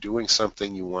resistance to doing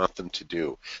something you want them to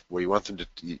do, where you want them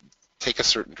to take a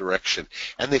certain direction,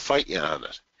 and they fight you on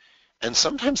it. And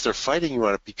sometimes they're fighting you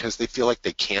on it because they feel like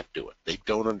they can't do it. They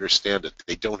don't understand it.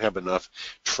 They don't have enough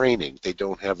training. They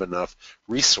don't have enough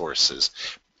resources.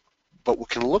 But what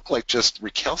can look like just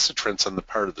recalcitrance on the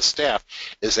part of the staff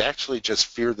is actually just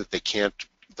fear that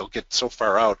they'll get so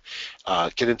far out,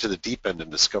 get into the deep end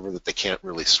and discover that they can't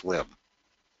really swim.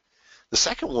 The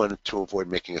second one to avoid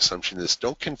making assumptions is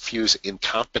don't confuse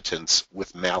incompetence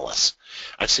with malice.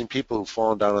 I've seen people who've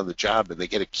fallen down on the job and they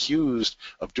get accused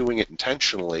of doing it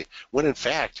intentionally when in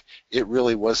fact it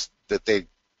really was that they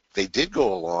did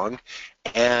go along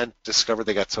and discovered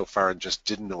they got so far and just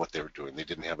didn't know what they were doing. They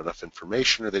didn't have enough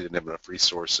information, or they didn't have enough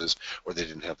resources, or they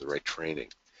didn't have the right training.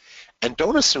 And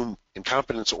don't assume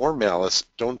incompetence or malice.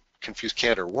 Don't confuse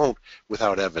can't or won't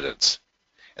without evidence.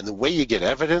 And the way you get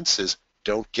evidence is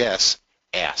don't guess,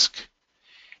 ask.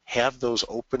 Have those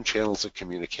open channels of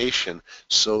communication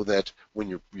so that when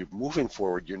you're moving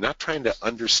forward, you're not trying to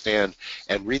understand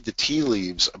and read the tea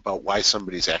leaves about why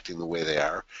somebody's acting the way they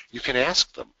are. You can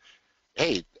ask them,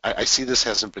 hey, I see this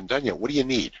hasn't been done yet. What do you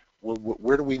need?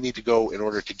 Where do we need to go in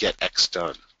order to get X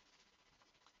done?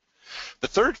 The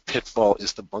third pitfall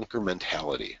is the bunker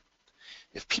mentality.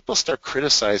 If people start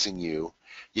criticizing you,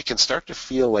 you can start to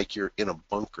feel like you're in a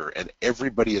bunker and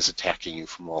everybody is attacking you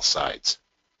from all sides.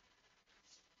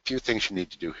 A few things you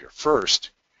need to do here.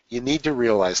 First, you need to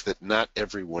realize that not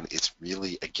everyone is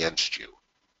really against you.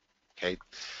 Okay?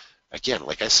 Again,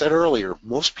 like I said earlier,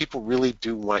 most people really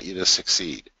do want you to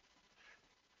succeed.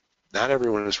 Not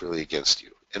everyone is really against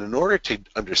you. And in order to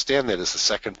understand that as the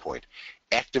second point,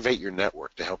 activate your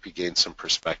network to help you gain some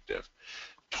perspective.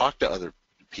 Talk to other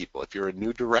people. If you're a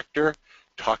new director,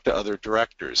 talk to other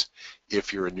directors.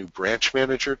 If you're a new branch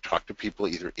manager, talk to people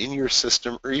either in your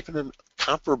system or even in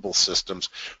comparable systems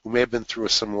who may have been through a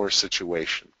similar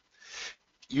situation.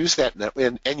 Use that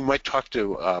network, and you might talk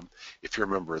to, if you're a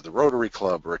member of the Rotary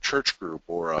Club or a church group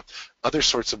or other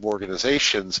sorts of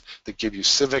organizations that give you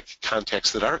civic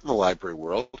contacts that aren't in the library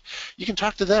world, you can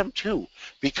talk to them too,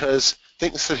 because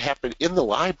things that happen in the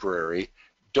library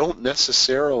don't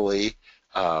necessarily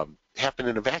happen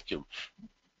in a vacuum.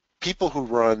 People who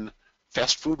run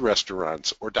fast food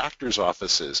restaurants or doctor's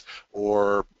offices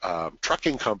or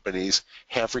trucking companies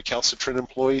have recalcitrant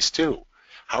employees too.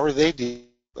 How are they dealing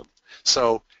with them?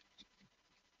 So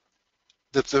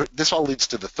this all leads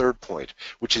to the third point,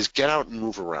 which is get out and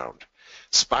move around.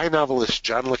 Spy novelist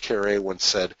John le Carré once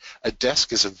said, "A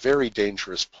desk is a very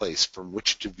dangerous place from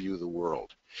which to view the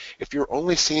world." If you're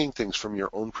only seeing things from your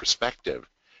own perspective,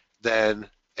 then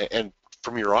and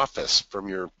from your office, from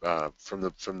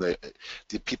the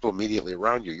people immediately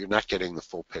around you, you're not getting the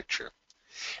full picture.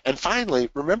 And finally,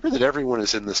 remember that everyone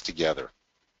is in this together.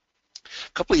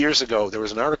 A couple of years ago, there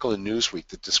was an article in Newsweek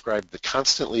that described the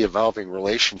constantly evolving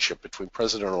relationship between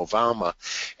President Obama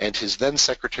and his then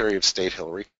Secretary of State,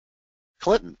 Hillary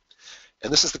Clinton.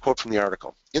 And this is the quote from the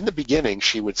article. "In the beginning,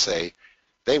 she would say,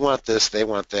 'They want this, they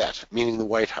want that,' meaning the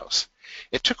White House.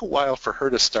 It took a while for her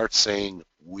to start saying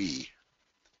 'we.'"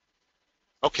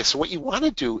 Okay, so what you want to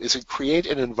do is create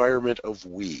an environment of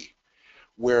we,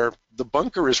 where the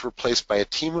bunker is replaced by a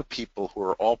team of people who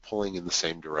are all pulling in the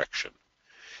same direction.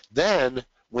 Then,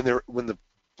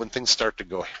 when things start to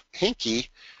go hinky,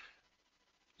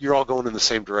 you're all going in the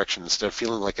same direction instead of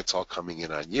feeling like it's all coming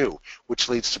in on you, which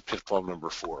leads to pitfall number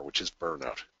 4, which is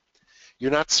burnout.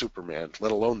 You're not Superman,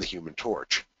 let alone the Human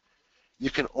Torch. You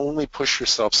can only push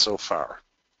yourself so far.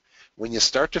 When you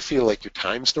start to feel like your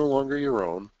time's no longer your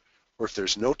own, or if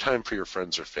there's no time for your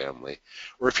friends or family,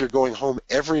 or if you're going home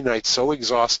every night so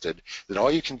exhausted that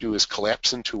all you can do is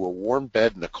collapse into a warm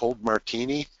bed and a cold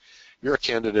martini, you're a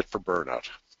candidate for burnout.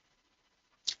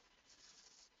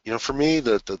 You know, for me,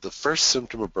 the first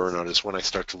symptom of burnout is when I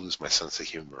start to lose my sense of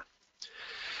humor.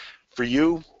 For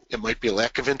you, it might be a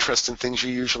lack of interest in things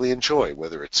you usually enjoy,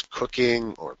 whether it's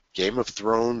cooking or Game of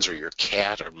Thrones or your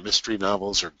cat or mystery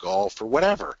novels or golf or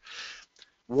whatever.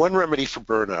 One remedy for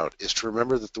burnout is to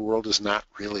remember that the world is not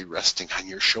really resting on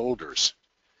your shoulders.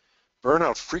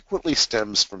 Burnout frequently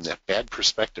stems from that bad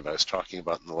perspective I was talking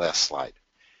about in the last slide.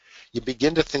 You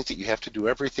begin to think that you have to do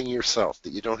everything yourself,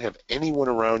 that you don't have anyone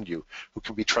around you who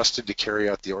can be trusted to carry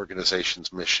out the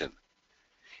organization's mission.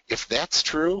 If that's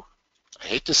true, I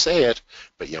hate to say it,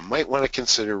 but you might want to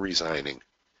consider resigning.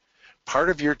 Part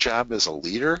of your job as a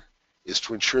leader is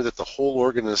to ensure that the whole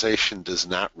organization does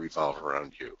not revolve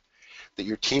around you, that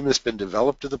your team has been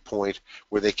developed to the point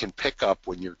where they can pick up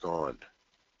when you're gone.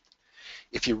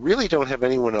 If you really don't have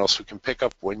anyone else who can pick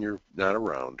up when you're not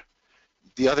around,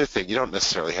 the other thing, you don't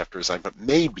necessarily have to resign, but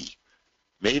maybe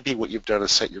what you've done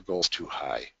is set your goals too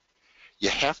high. You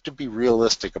have to be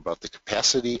realistic about the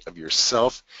capacity of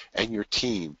yourself and your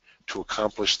team to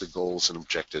accomplish the goals and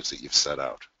objectives that you've set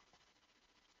out.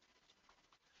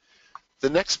 The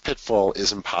next pitfall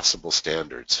is impossible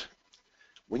standards.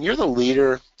 When you're the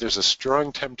leader, there's a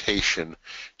strong temptation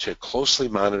to closely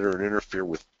monitor and interfere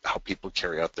with how people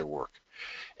carry out their work.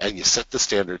 And you set the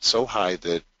standard so high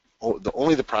that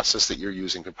only the process that you're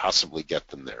using could possibly get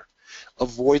them there.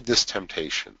 Avoid this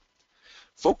temptation.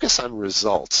 Focus on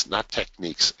results, not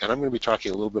techniques, and I'm going to be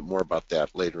talking a little bit more about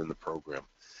that later in the program.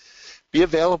 Be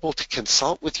available to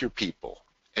consult with your people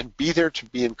and be there to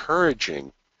be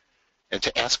encouraging and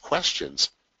to ask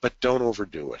questions, but don't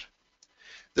overdo it.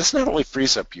 This not only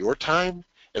frees up your time,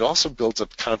 it also builds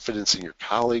up confidence in your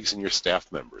colleagues and your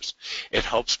staff members. It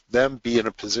helps them be in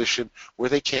a position where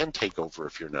they can take over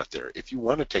if you're not there. If you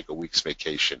want to take a week's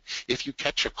vacation, if you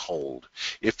catch a cold,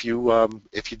 if you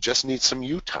just need some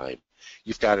you time,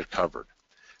 you've got it covered.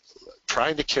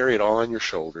 Trying to carry it all on your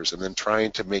shoulders and then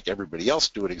trying to make everybody else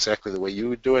do it exactly the way you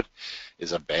would do it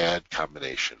is a bad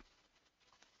combination.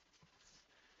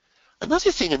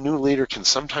 Another thing a new leader can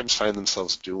sometimes find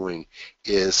themselves doing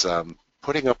is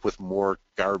putting up with more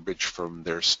garbage from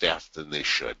their staff than they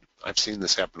should. I've seen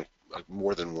this happen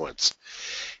more than once.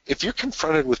 If you're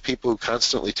confronted with people who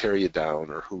constantly tear you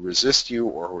down or who resist you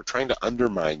or who are trying to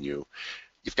undermine you,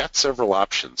 you've got several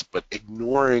options, but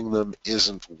ignoring them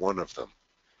isn't one of them.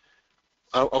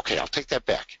 Okay, I'll take that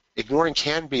back. Ignoring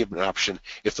can be an option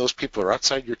if those people are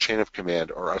outside your chain of command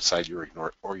or outside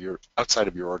outside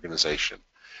of your organization.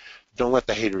 Don't let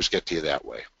the haters get to you that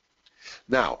way.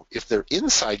 Now, if they're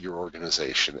inside your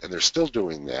organization and they're still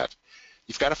doing that,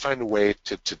 you've got to find a way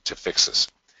to fix this.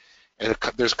 And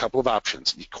there's a couple of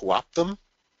options. You co-opt them,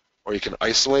 or you can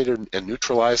isolate and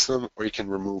neutralize them, or you can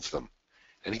remove them.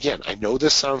 And again, I know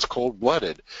this sounds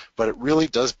cold-blooded, but it really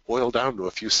does boil down to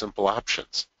a few simple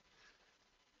options.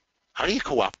 How do you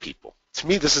co-opt people? To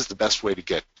me, this is the best way to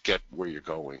get where you're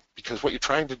going, because what you're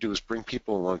trying to do is bring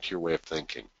people along to your way of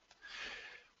thinking.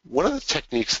 One of the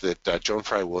techniques that Joan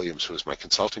Fry Williams, who was my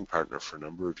consulting partner for a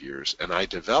number of years, and I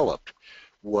developed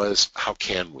was how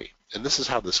can we? And this is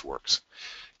how this works.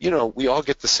 You know, we all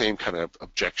get the same kind of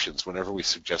objections whenever we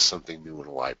suggest something new in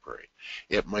a library.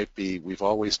 It might be, we've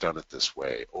always done it this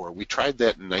way, or we tried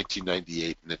that in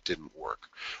 1998 and it didn't work,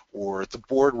 or the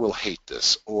board will hate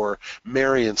this, or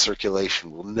Mary in circulation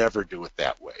will never do it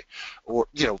that way. Or,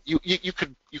 you know, you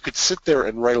could sit there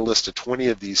and write a list of 20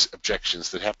 of these objections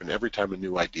that happen every time a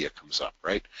new idea comes up,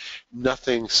 right?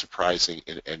 Nothing surprising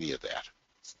in any of that.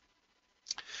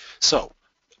 So,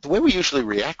 the way we usually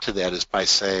react to that is by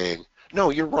saying, no,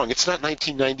 you're wrong. It's not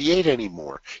 1998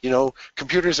 anymore. You know,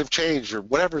 computers have changed or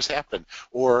whatever's happened.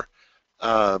 Or,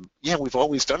 yeah, we've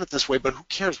always done it this way, but who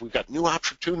cares? We've got new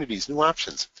opportunities, new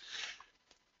options.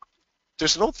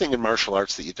 There's an old thing in martial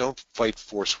arts that you don't fight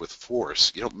force with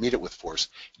force. You don't meet it with force.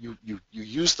 You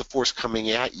use the force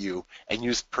coming at you and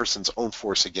use the person's own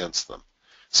force against them.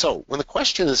 So when the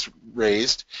question is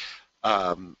raised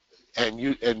and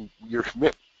you're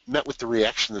met with the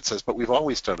reaction that says, but we've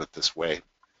always done it this way,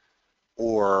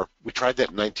 or we tried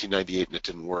that in 1998 and it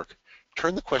didn't work,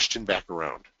 turn the question back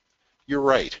around. You're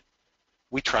right.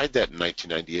 We tried that in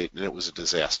 1998 and it was a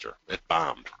disaster. It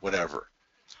bombed, whatever.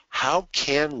 How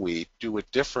can we do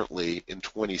it differently in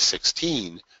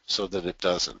 2016 so that it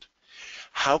doesn't?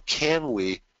 How can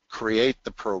we create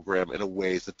the program in a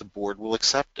way that the board will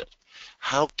accept it?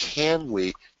 How can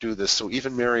we do this so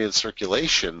even Marion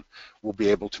Circulation will be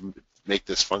able to make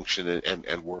this function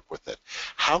and work with it?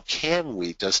 How can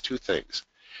we does two things.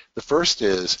 The first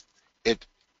is it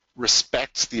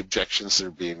respects the objections that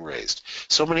are being raised.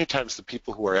 So many times the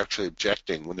people who are actually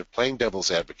objecting, when they're playing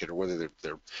devil's advocate or whether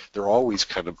they're always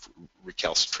kind of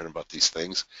recalcitrant about these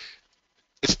things,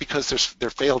 it's because they're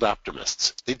failed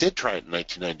optimists. They did try it in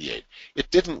 1998. It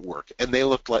didn't work, and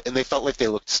they felt like they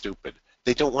looked stupid.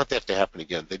 They don't want that to happen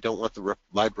again. They don't want the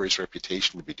library's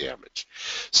reputation to be damaged.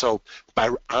 So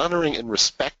by honoring and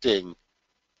respecting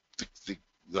the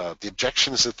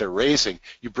objections that they're raising,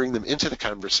 you bring them into the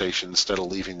conversation instead of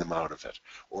leaving them out of it,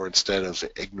 or instead of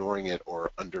ignoring it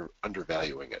or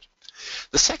undervaluing it.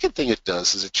 The second thing it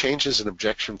does is it changes an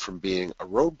objection from being a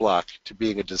roadblock to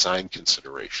being a design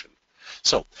consideration.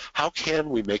 So how can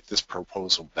we make this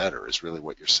proposal better is really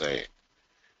what you're saying.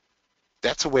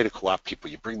 That's a way to co-opt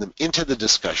people. You bring them into the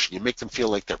discussion. You make them feel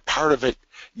like they're part of it,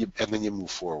 and then you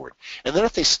move forward. And then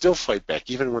if they still fight back,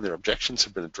 even when their objections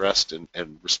have been addressed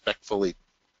and respectfully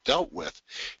dealt with,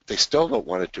 if they still don't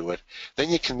want to do it,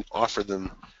 then you can offer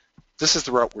them, this is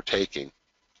the route we're taking.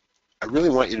 I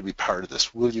really want you to be part of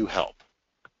this. Will you help?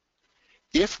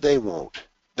 If they won't,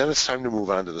 then it's time to move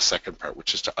on to the second part,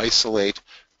 which is to isolate,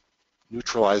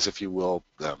 neutralize, if you will,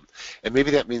 them. And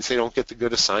maybe that means they don't get the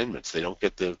good assignments. They don't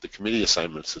get the committee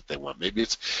assignments that they want. Maybe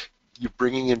it's you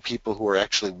bringing in people who are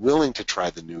actually willing to try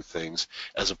the new things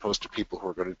as opposed to people who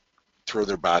are going to throw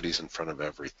their bodies in front of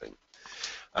everything.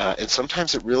 And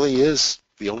sometimes it really is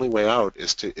the only way out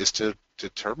is to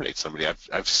terminate somebody.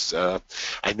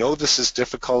 I know this is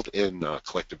difficult in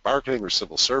collective bargaining or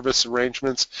civil service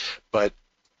arrangements, but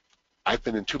I've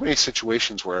been in too many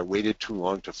situations where I waited too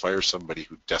long to fire somebody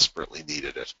who desperately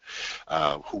needed it,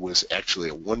 who was actually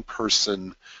a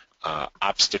one-person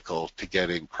obstacle to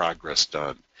getting progress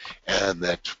done. And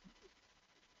that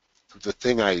the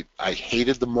thing I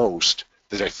hated the most,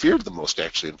 that I feared the most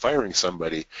actually in firing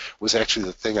somebody, was actually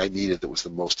the thing I needed that was the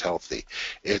most healthy.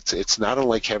 It's not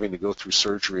unlike having to go through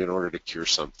surgery in order to cure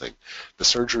something. The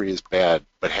surgery is bad,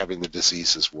 but having the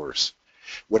disease is worse.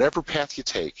 Whatever path you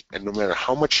take, and no matter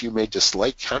how much you may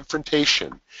dislike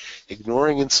confrontation,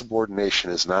 ignoring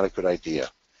insubordination is not a good idea.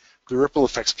 The ripple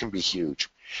effects can be huge.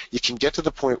 You can get to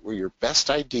the point where your best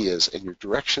ideas and your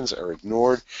directions are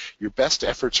ignored, your best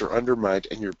efforts are undermined,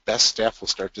 and your best staff will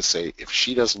start to say, if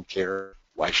she doesn't care,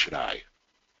 why should I?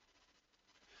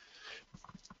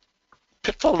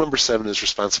 Pitfall number 7 is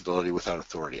responsibility without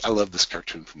authority. I love this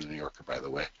cartoon from the New Yorker, by the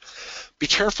way. Be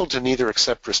careful to neither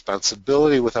accept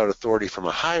responsibility without authority from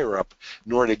a higher-up,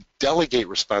 nor to delegate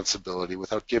responsibility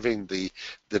without giving the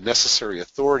necessary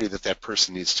authority that that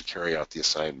person needs to carry out the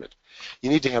assignment. You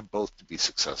need to have both to be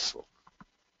successful.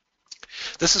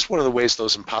 This is one of the ways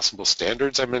those impossible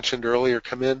standards I mentioned earlier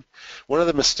come in. One of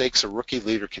the mistakes a rookie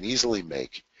leader can easily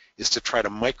make is to try to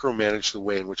micromanage the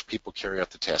way in which people carry out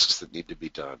the tasks that need to be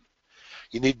done.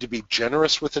 You need to be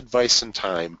generous with advice and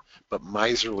time, but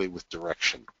miserly with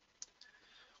direction.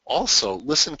 Also,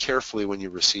 listen carefully when you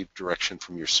receive direction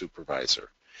from your supervisor.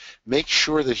 Make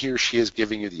sure that he or she is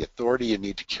giving you the authority you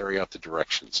need to carry out the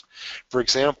directions. For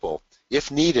example,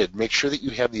 if needed, make sure that you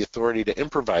have the authority to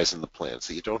improvise in the plans,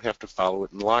 that you don't have to follow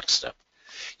it in lockstep.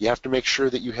 You have to make sure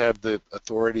that you have the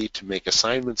authority to make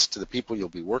assignments to the people you'll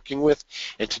be working with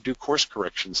and to do course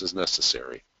corrections as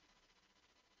necessary.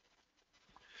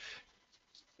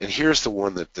 And here's the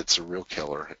one that's a real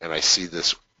killer, and I see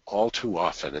this all too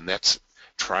often, and that's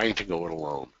trying to go it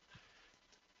alone.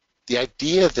 The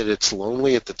idea that it's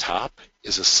lonely at the top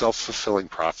is a self-fulfilling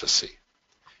prophecy,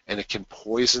 and it can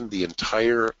poison the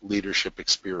entire leadership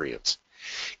experience.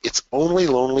 It's only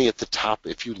lonely at the top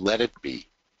if you let it be.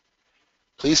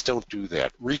 Please don't do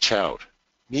that. Reach out.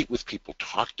 Meet with people,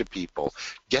 talk to people,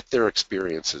 get their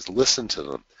experiences, listen to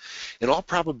them. In all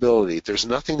probability, there's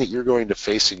nothing that you're going to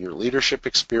face in your leadership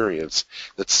experience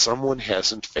that someone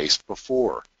hasn't faced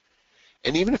before.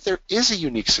 And even if there is a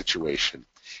unique situation,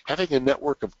 having a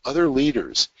network of other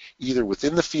leaders, either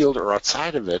within the field or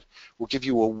outside of it, will give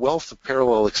you a wealth of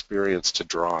parallel experience to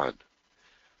draw on.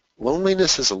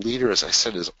 Loneliness as a leader, as I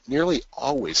said, is nearly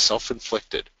always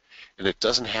self-inflicted. And it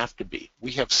doesn't have to be.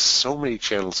 We have so many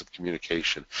channels of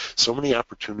communication, so many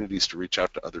opportunities to reach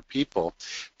out to other people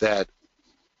that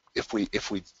if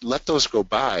we let those go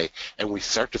by and we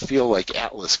start to feel like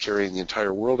Atlas carrying the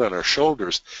entire world on our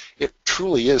shoulders, it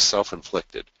truly is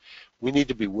self-inflicted. We need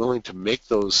to be willing to make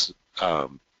those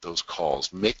those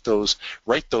calls, write those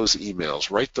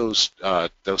emails, write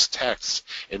those texts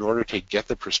in order to get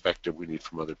the perspective we need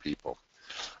from other people.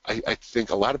 I think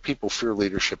a lot of people fear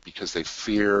leadership because they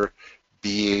fear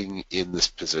being in this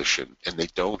position, and they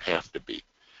don't have to be.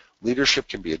 Leadership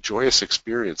can be a joyous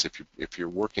experience if you're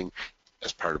working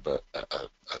as part of a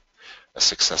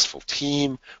successful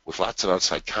team with lots of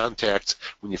outside contacts,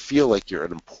 when you feel like you're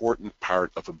an important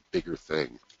part of a bigger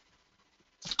thing.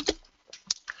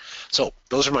 So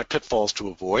those are my pitfalls to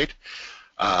avoid.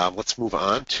 Let's move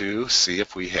on to see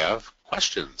if we have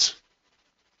questions.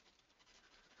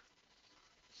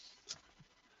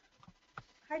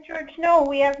 Hi, George. No,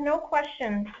 we have no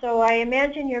questions. So I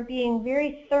imagine you're being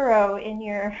very thorough in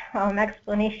your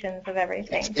explanations of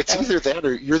everything. It's either that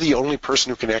or you're the only person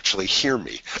who can actually hear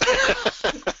me.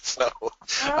 So,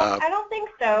 I don't think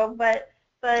so, but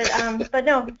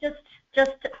no,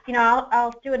 just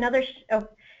I'll do another.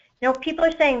 People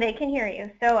are saying they can hear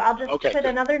you, so I'll just put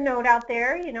another note out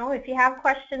there. If you have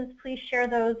questions, please share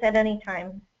those at any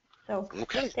time. So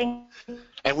thank you.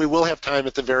 And we will have time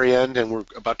at the very end, and we're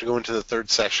about to go into the third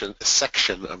section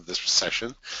of this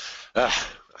session. I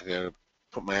gotta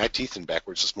put my eye teeth in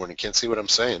backwards this morning. Can't see what I'm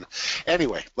saying.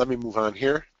 Anyway, let me move on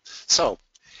here. So,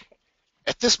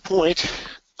 at this point,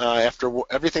 after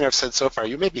everything I've said so far,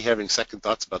 you may be having second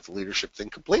thoughts about the leadership thing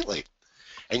completely.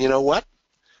 And you know what?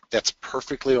 That's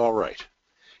perfectly all right.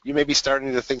 You may be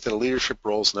starting to think that a leadership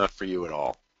role is not for you at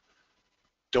all.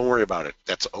 Don't worry about it.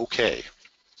 That's okay.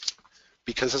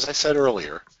 Because as I said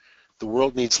earlier, the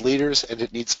world needs leaders and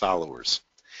it needs followers.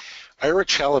 Ira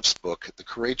Chalup's book, The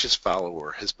Courageous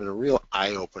Follower, has been a real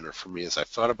eye-opener for me as I've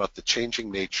thought about the changing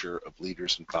nature of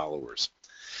leaders and followers.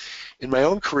 In my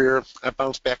own career, I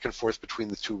bounce back and forth between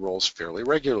the two roles fairly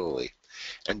regularly.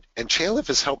 And Chalub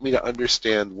has helped me to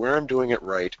understand where I'm doing it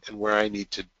right and where I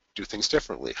need to do things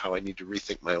differently, how I need to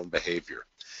rethink my own behavior.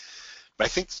 But I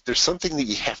think there's something that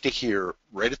you have to hear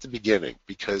right at the beginning,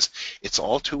 because it's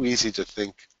all too easy to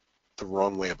think the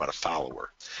wrong way about a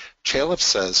follower. Chalub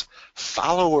says,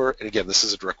 follower, and again, this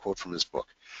is a direct quote from his book,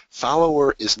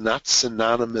 follower is not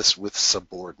synonymous with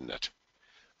subordinate.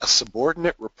 A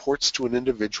subordinate reports to an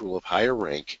individual of higher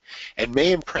rank and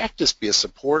may in practice be a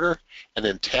supporter, an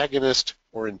antagonist,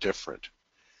 or indifferent.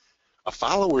 A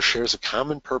follower shares a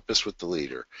common purpose with the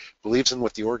leader, believes in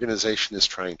what the organization is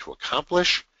trying to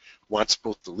accomplish, wants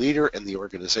both the leader and the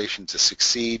organization to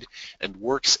succeed, and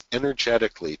works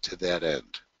energetically to that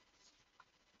end.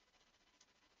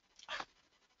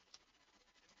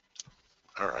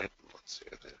 All right, let's see.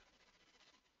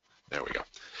 There we go.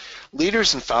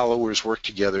 Leaders and followers work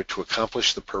together to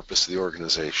accomplish the purpose of the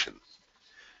organization.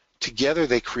 Together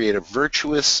they create a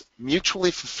virtuous,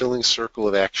 mutually fulfilling circle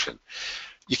of action.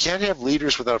 You can't have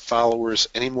leaders without followers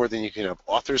any more than you can have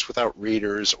authors without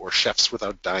readers or chefs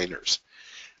without diners.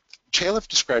 Chalub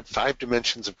described 5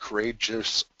 dimensions of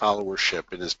courageous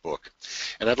followership in his book,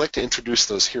 and I'd like to introduce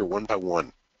those here one by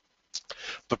one.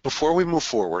 But before we move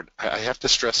forward, I have to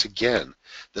stress again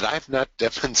that I've not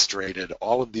demonstrated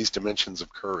all of these dimensions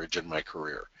of courage in my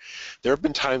career. There have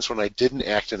been times when I didn't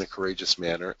act in a courageous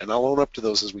manner, and I'll own up to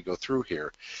those as we go through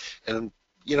here. And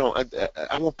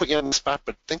I won't put you on the spot,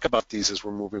 but think about these as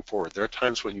we're moving forward. There are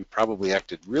times when you probably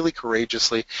acted really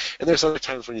courageously, and there's other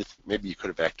times when maybe you could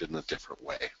have acted in a different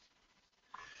way.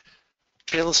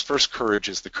 Chalub's first courage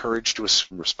is the courage to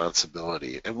assume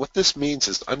responsibility. And what this means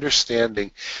is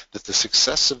understanding that the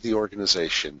success of the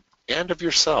organization and of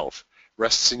yourself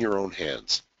rests in your own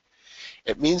hands.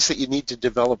 It means that you need to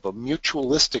develop a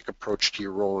mutualistic approach to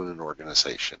your role in an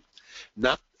organization,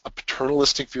 not a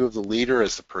paternalistic view of the leader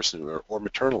as the person or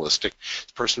maternalistic,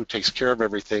 the person who takes care of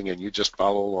everything and you just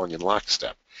follow along in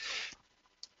lockstep.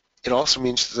 It also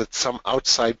means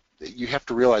that you have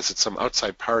to realize that some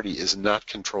outside party is not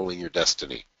controlling your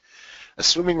destiny.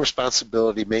 Assuming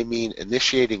responsibility may mean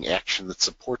initiating action that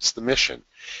supports the mission,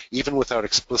 even without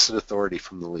explicit authority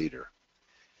from the leader.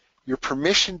 Your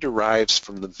permission derives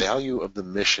from the value of the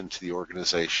mission to the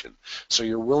organization, so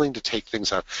you're willing to take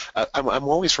things on. I'm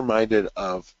always reminded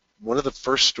of one of the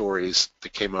first stories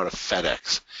that came out of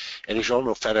FedEx. And as you all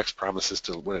know, FedEx promises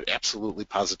to, when it absolutely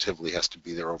positively has to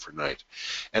be there overnight.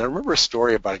 And I remember a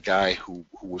story about a guy who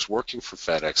was working for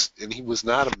FedEx, and he was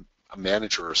not a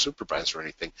manager or a supervisor or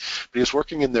anything, but he was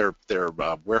working in their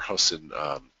warehouse and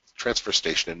transfer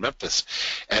station in Memphis,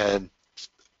 and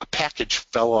a package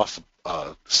fell off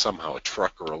somehow, a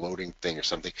truck or a loading thing or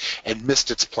something, and missed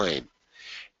its plane.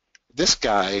 This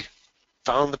guy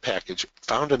found the package,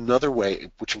 found another way,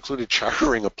 which included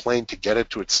chartering a plane to get it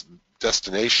to its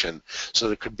destination so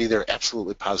that it could be there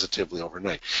absolutely positively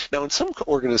overnight. Now, in some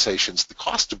organizations, the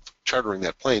cost of chartering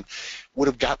that plane would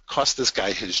have cost this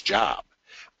guy his job.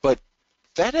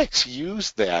 FedEx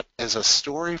used that as a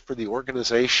story for the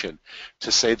organization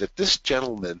to say that this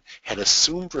gentleman had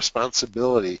assumed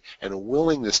responsibility and a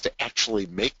willingness to actually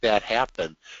make that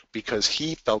happen because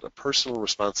he felt a personal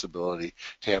responsibility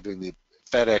to having the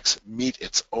FedEx meet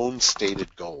its own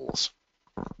stated goals.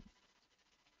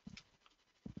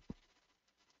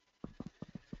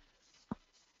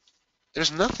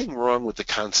 There's nothing wrong with the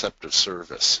concept of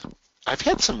service. I've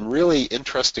had some really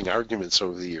interesting arguments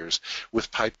over the years with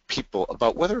people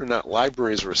about whether or not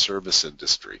libraries are a service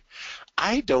industry.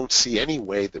 I don't see any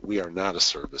way that we are not a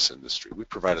service industry. We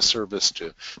provide a service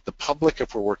to the public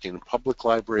if we're working in public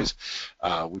libraries.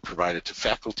 We provide it to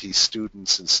faculty,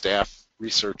 students, and staff,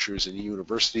 researchers in a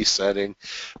university setting.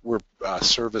 We're a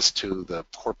service to the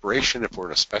corporation if we're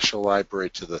in a special library,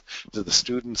 to the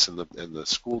students in the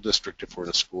school district if we're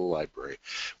in a school library.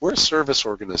 We're a service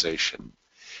organization.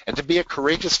 And to be a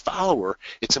courageous follower,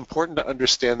 it's important to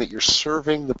understand that you're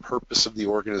serving the purpose of the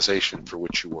organization for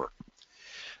which you work.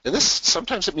 And this,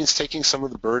 sometimes it means taking some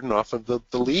of the burden off of the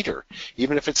leader,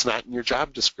 even if it's not in your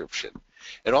job description.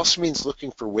 It also means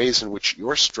looking for ways in which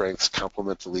your strengths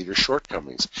complement the leader's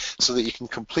shortcomings so that you can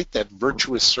complete that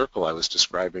virtuous circle I was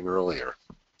describing earlier.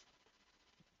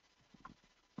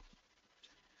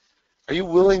 Are you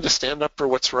willing to stand up for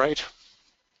what's right?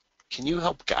 Can you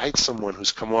help guide someone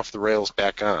who's come off the rails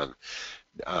back on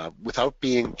without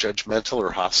being judgmental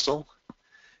or hostile?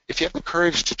 If you have the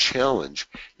courage to challenge,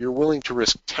 you're willing to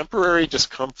risk temporary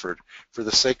discomfort for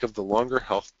the sake of the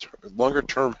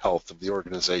longer-term health of the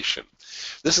organization.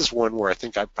 This is one where I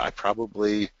think I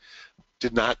probably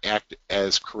did not act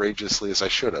as courageously as I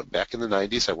should have. Back in the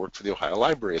 90s, I worked for the Ohio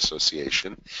Library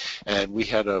Association, and we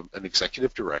had an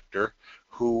executive director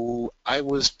who I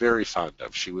was very fond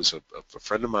of. She was a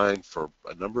friend of mine for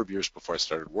a number of years before I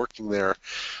started working there.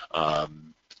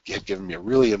 Had given me a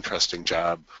really interesting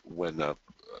job when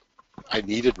I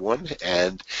needed one,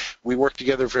 and we worked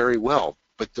together very well.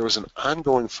 But there was an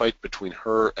ongoing fight between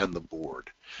her and the board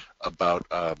about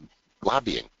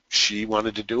lobbying. She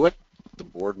wanted to do it. The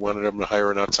board wanted them to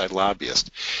hire an outside lobbyist.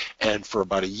 And for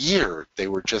about a year, they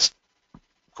were just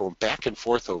going back and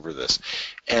forth over this.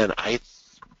 And I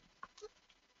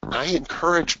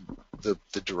encouraged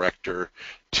the director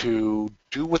to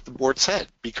do what the board said,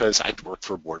 because I'd worked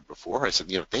for a board before. I said,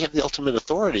 they have the ultimate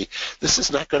authority. This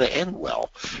is not going to end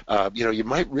well. You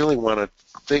might really want to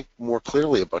think more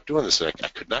clearly about doing this. And I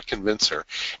could not convince her.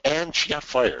 And she got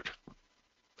fired.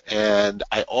 And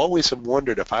I always have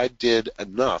wondered if I did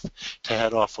enough to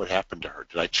head off what happened to her.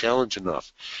 Did I challenge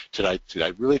enough? Did I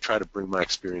really try to bring my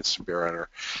experience to bear on her?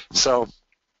 So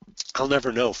I'll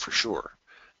never know for sure.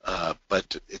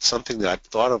 But it's something that I've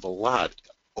thought of a lot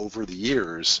over the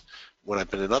years when I've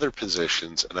been in other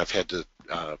positions and I've had to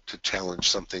challenge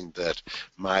something that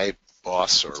my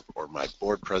boss or my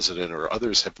board president or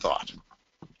others have thought.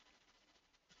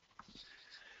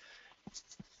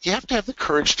 You have to have the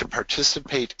courage to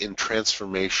participate in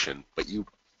transformation, but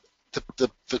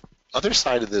the other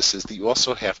side of this is that you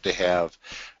also have to have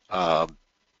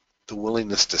the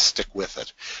willingness to stick with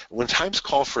it. When times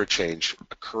call for a change,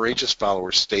 a courageous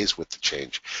follower stays with the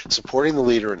change, supporting the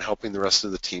leader and helping the rest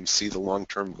of the team see the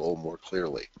long-term goal more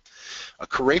clearly. A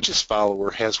courageous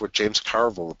follower has what James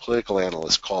Carville, the political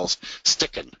analyst, calls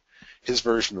stickin', his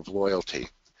version of loyalty.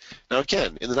 Now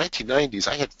again, in the 1990s,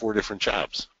 I had 4 different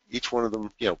jobs. Each one of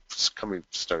them,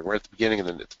 starting right at the beginning and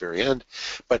then at the very end.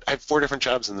 But I had 4 different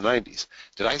jobs in the 90s.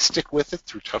 Did I stick with it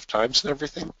through tough times and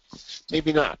everything?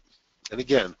 Maybe not. And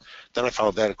again, then I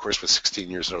followed that, of course, with 16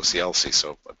 years at OCLC,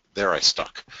 so there I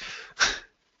stuck.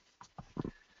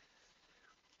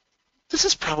 This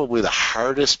is probably the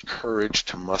hardest courage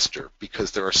to muster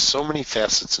because there are so many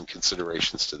facets and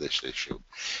considerations to this issue.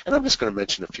 And I'm just going to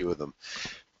mention a few of them.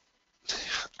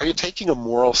 Are you taking a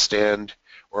moral stand,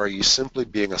 or are you simply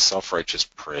being a self-righteous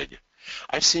prig?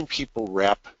 I've seen people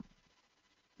wrap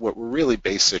what were really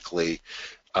basically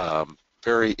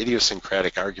very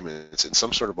idiosyncratic arguments in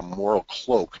some sort of a moral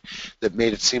cloak that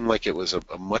made it seem like it was a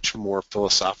much more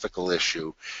philosophical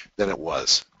issue than it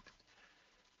was.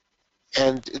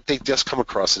 And they just come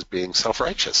across as being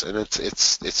self-righteous, and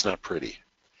it's not pretty.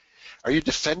 Are you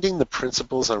defending the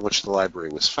principles on which the library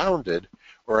was founded,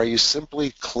 or are you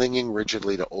simply clinging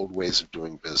rigidly to old ways of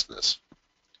doing business?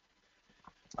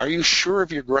 Are you sure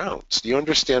of your grounds? Do you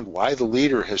understand why the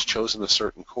leader has chosen a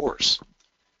certain course?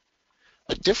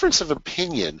 A difference of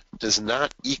opinion does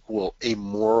not equal a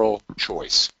moral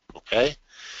choice, okay?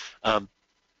 One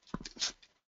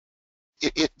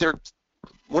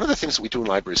of the things that we do in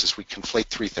libraries is we conflate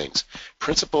 3 things: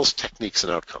 principles, techniques,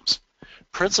 and outcomes.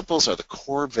 Principles are the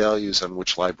core values on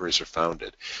which libraries are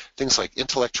founded. Things like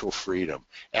intellectual freedom,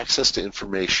 access to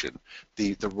information,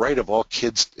 the right of all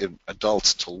kids and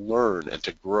adults to learn and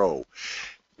to grow.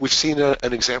 We've seen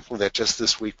an example of that just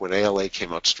this week when ALA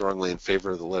came out strongly in favor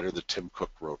of the letter that Tim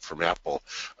Cook wrote from Apple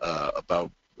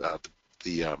about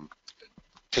the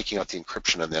taking out the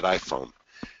encryption on that iPhone.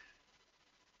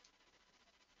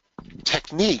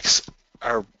 Techniques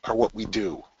are what we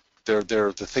do. They're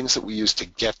the things that we use to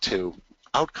get to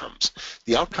outcomes.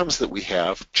 The outcomes that we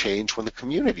have change when the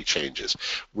community changes.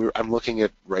 I'm looking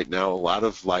at right now a lot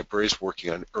of libraries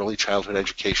working on early childhood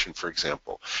education, for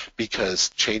example, because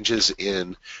changes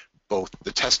in both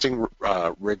the testing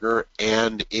rigor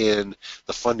and in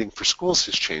the funding for schools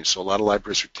has changed. So a lot of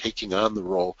libraries are taking on the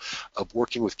role of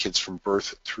working with kids from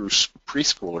birth through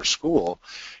preschool or school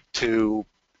to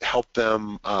help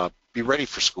them be ready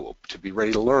for school, to be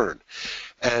ready to learn.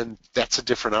 And that's a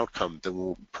different outcome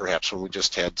than perhaps when we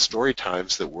just had story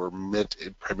times that were meant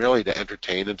primarily to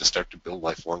entertain and to start to build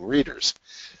lifelong readers.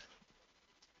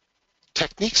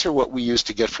 Techniques are what we use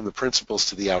to get from the principles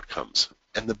to the outcomes.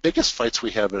 And the biggest fights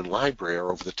we have in library are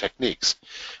over the techniques.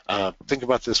 Think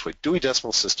about it this way. Dewey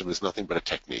Decimal System is nothing but a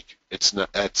technique. It's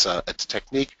a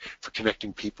technique for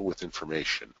connecting people with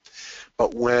information.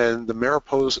 But when the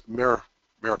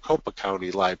Maricopa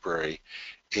County Library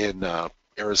in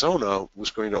Arizona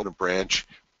was going to own a branch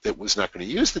that was not going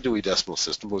to use the Dewey Decimal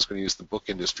System, but was going to use the Book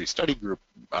Industry Study Group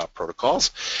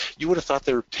protocols, you would have thought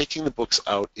they were taking the books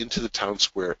out into the town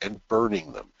square and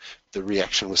burning them. The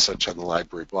reaction was such on the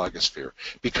library blogosphere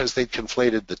because they'd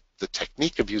conflated the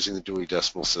technique of using the Dewey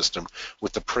Decimal System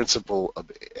with the principle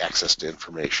of access to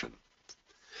information.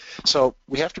 So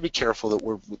we have to be careful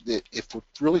that if we're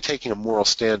really taking a moral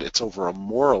stand, it's over a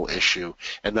moral issue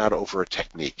and not over a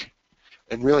technique,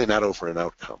 and really not over an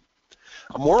outcome.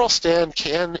 A moral stand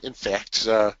can, in fact,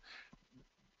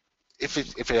 if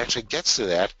it actually gets to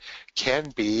that,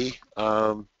 can be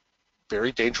a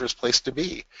very dangerous place to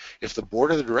be. If the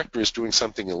board of the director is doing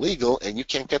something illegal and you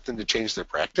can't get them to change their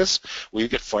practice, will you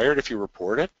get fired if you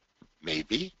report it?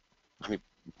 Maybe. I mean,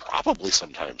 probably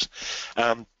sometimes.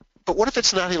 But what if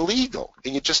it's not illegal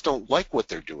and you just don't like what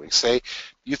they're doing? Say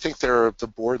you think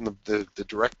the board and the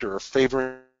director are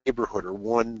favoring neighborhood or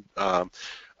one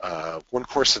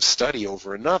course of study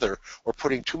over another, or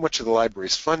putting too much of the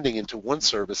library's funding into one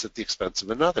service at the expense of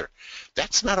another.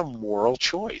 That's not a moral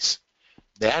choice.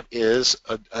 That is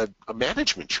a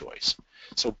management choice.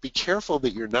 So be careful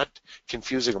that you're not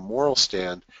confusing a moral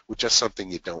stand with just something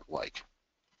you don't like.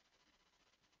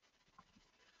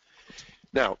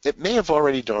 Now, it may have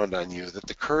already dawned on you that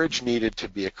the courage needed to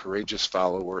be a courageous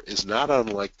follower is not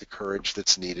unlike the courage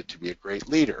that's needed to be a great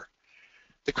leader.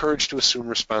 The courage to assume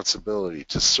responsibility,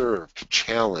 to serve, to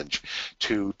challenge,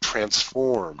 to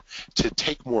transform, to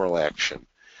take moral action,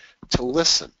 to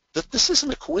listen. That this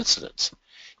isn't a coincidence.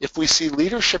 If we see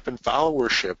leadership and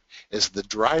followership as the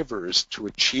drivers to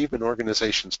achieve an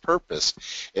organization's purpose,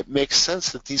 it makes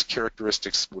sense that these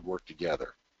characteristics would work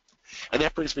together. And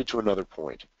that brings me to another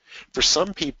point. For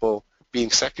some people, being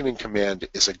second in command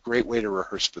is a great way to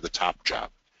rehearse for the top job.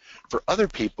 For other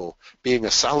people, being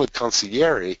a solid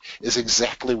consigliere is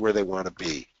exactly where they want to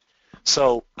be.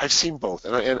 So I've seen both,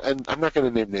 and I'm not going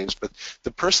to name names, but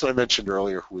the person I mentioned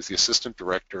earlier who was the assistant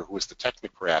director, who was the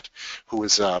technocrat, who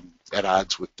was at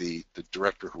odds with the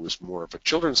director who was more of a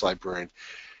children's librarian,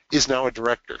 is now a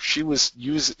director. She was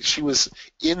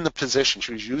in the position.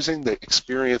 She was using the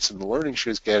experience and the learning she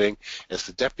was getting as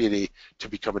the deputy to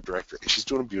become a director, and she's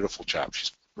doing a beautiful job.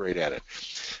 She's great at it.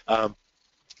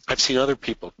 I've seen other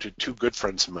people, two good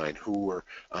friends of mine, who were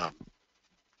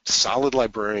solid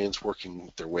librarians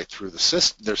working their way through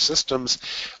their systems.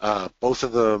 Both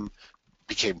of them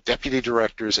became deputy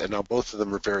directors, and now both of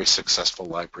them are very successful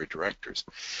library directors.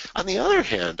 On the other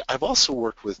hand, I've also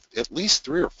worked with at least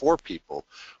 3 or 4 people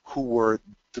who were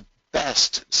the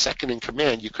best second in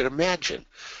command you could imagine.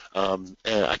 And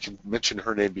I can mention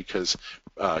her name because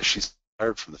she's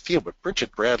retired from the field, but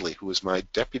Bridget Bradley, who was my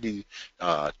deputy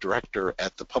director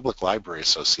at the Public Library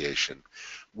Association,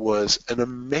 was an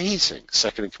amazing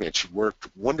second in command. She worked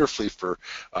wonderfully for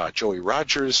Joey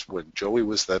Rogers when Joey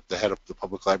was the head of the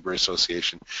Public Library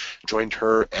Association, joined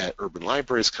her at Urban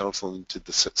Libraries Council and did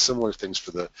the similar things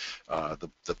for the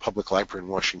Public Library in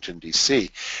Washington,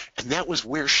 D.C. And that was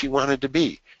where she wanted to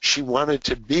be. She wanted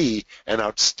to be an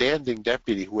outstanding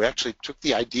deputy who actually took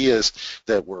the ideas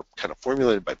that were kind of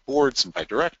formulated by boards and by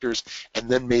directors and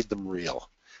then made them real.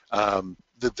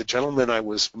 the gentleman I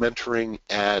was mentoring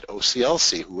at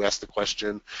OCLC who asked the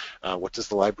question, what does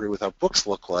the library without books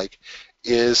look like,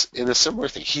 is in a similar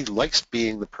thing. He likes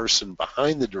being the person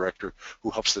behind the director who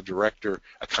helps the director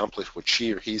accomplish what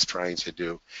she or he's trying to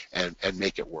do and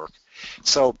make it work.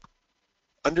 So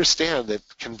understand that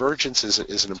convergence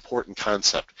is an important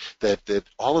concept, that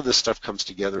all of this stuff comes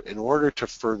together in order to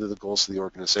further the goals of the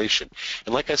organization.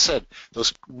 And like I said,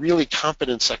 those really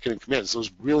competent second-in-commands,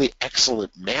 those really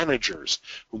excellent managers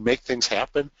who make things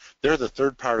happen, they're the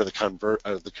third part of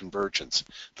the convergence.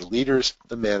 The leaders,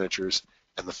 the managers,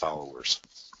 and the followers.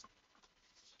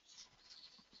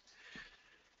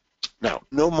 Now,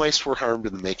 no mice were harmed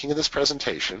in the making of this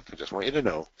presentation, I just want you to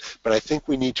know, but I think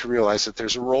we need to realize that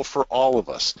there's a role for all of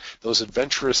us, those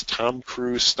adventurous Tom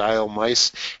Cruise-style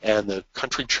mice and the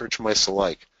country church mice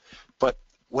alike. But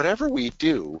whatever we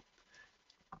do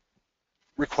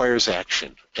requires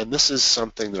action, and this is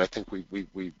something that I think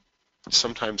we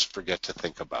sometimes forget to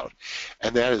think about,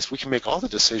 and that is we can make all the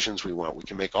decisions we want, we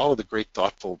can make all of the great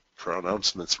thoughtful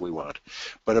pronouncements we want,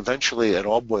 but eventually it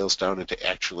all boils down into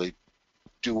actually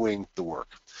doing the work.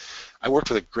 I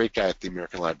worked with a great guy at the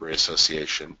American Library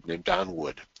Association named Don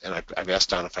Wood, and I've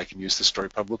asked Don if I can use this story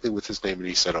publicly with his name, and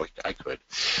he said, oh, I could.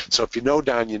 So if you know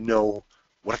Don, you know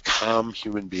what a calm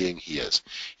human being he is.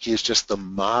 He is just the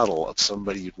model of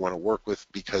somebody you'd want to work with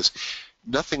because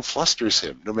nothing flusters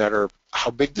him. No matter how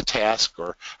big the task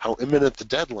or how imminent the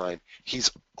deadline,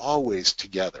 he's always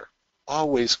together,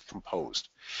 always composed.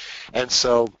 And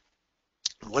so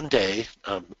one day,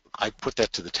 I put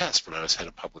that to the test when I was head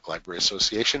of Public Library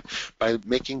Association by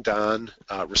making Don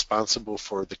responsible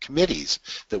for the committees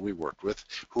that we worked with,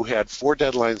 who had 4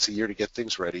 deadlines a year to get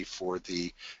things ready for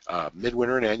the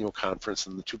midwinter and annual conference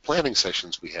and the 2 planning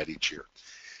sessions we had each year.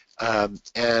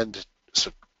 And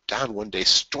so Don one day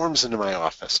storms into my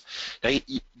office. Now,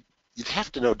 you'd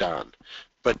have to know Don,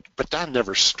 but Don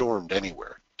never stormed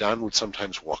anywhere. Don would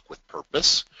sometimes walk with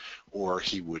purpose, or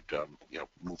he would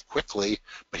move quickly,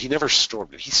 but he never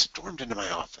stormed it. He stormed into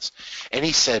my office, and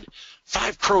he said,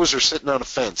 5 crows are sitting on a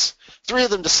fence. 3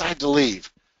 of them decide to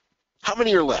leave. How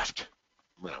many are left?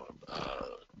 Well,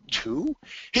 2?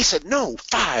 He said, no,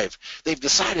 5. They've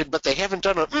decided, but they haven't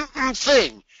done a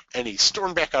thing. And he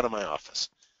stormed back out of my office.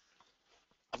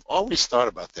 I've always thought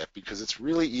about that because it's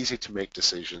really easy to make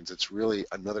decisions. It's really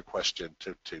another question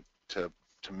to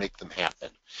make them happen.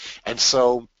 And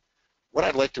so what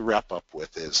I'd like to wrap up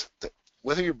with is that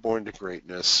whether you're born to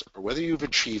greatness or whether you've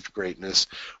achieved greatness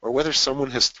or whether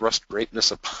someone has thrust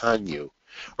greatness upon you,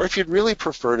 or if you'd really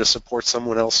prefer to support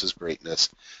someone else's greatness,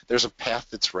 there's a path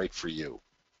that's right for you.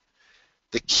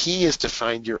 The key is to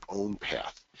find your own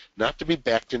path, not to be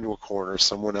backed into a corner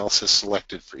someone else has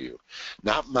selected for you.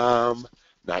 Not mom,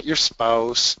 not your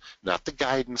spouse, not the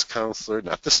guidance counselor,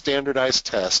 not the standardized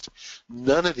test.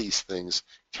 None of these things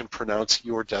can pronounce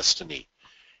your destiny.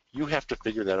 You have to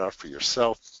figure that out for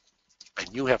yourself, and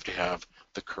you have to have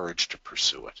the courage to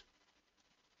pursue it.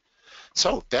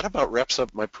 So that about wraps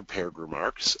up my prepared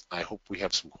remarks. I hope we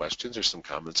have some questions or some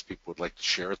comments people would like to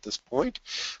share at this point.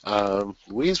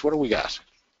 Louise, what do we got?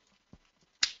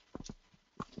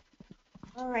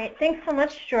 All right, thanks so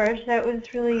much, George. That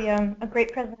was really a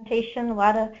great presentation, a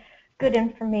lot of good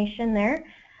information there.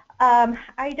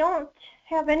 I don't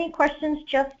have any questions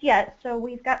just yet, so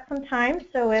we've got some time.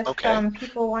 So if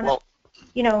people want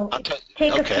to,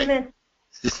 take a few minutes.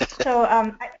 So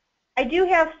I do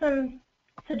have some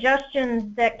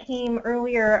suggestions that came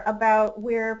earlier about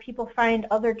where people find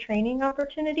other training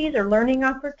opportunities or learning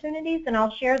opportunities, and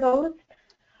I'll share those.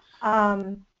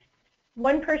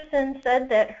 One person said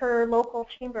that her local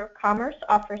Chamber of Commerce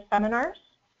offers seminars,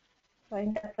 so I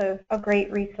think that's a great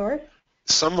resource.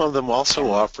 Some of them also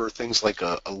offer things like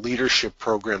a leadership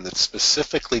program that's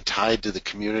specifically tied to the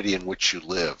community in which you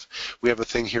live. We have a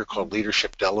thing here called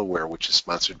Leadership Delaware, which is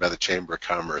sponsored by the Chamber of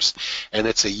Commerce, and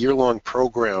it's a year-long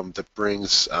program that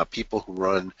brings people who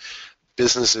run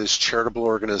businesses, charitable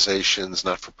organizations,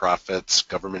 not-for-profits,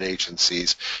 government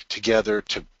agencies together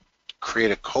to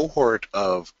create a cohort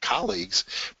of colleagues,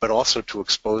 but also to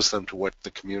expose them to what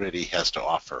the community has to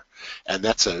offer. And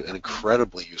that's an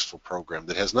incredibly useful program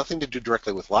that has nothing to do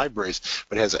directly with libraries,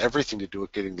 but has everything to do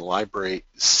with getting the library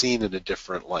seen in a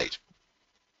different light.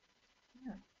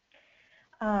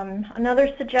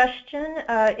 Another suggestion,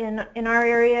 in our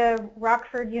area,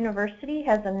 Rockford University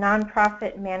has a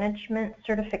nonprofit management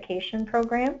certification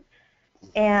program.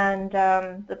 And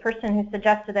the person who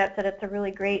suggested that said it's a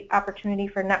really great opportunity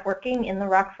for networking in the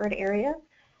Rockford area.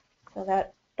 So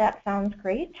that sounds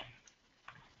great.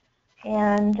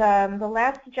 And the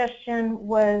last suggestion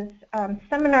was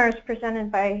seminars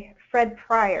presented by Fred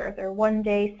Pryor. They're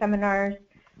one-day seminars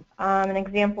An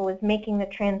example is making the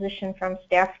transition from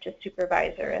staff to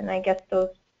supervisor, and I guess those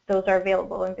are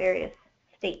available in various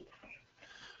states.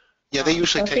 Yeah, they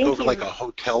usually So take thank over like you. a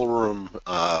hotel room,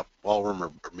 ballroom,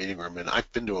 or meeting room, and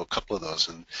I've been to a couple of those.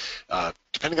 And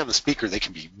depending on the speaker, they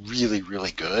can be really,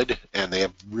 really good, and they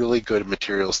have really good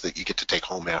materials that you get to take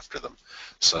home after them.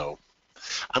 So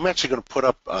I'm actually going to put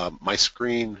up my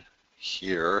screen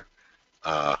here.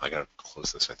 I got to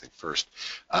close this, I think, first.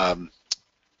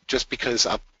 Just because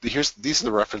these are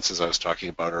the references I was talking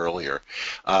about earlier.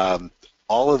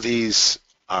 All of these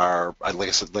are, like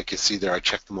I said, like you see there, I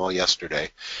checked them all yesterday.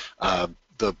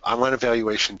 The online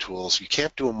evaluation tools, you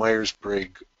can't do a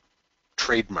Myers-Briggs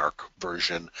trademark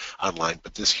version online,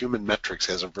 but this Human Metrics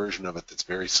has a version of it that's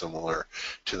very similar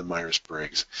to the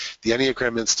Myers-Briggs. The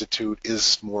Enneagram Institute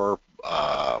is more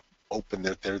open.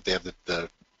 They have the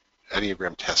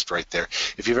Enneagram test right there.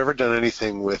 If you've ever done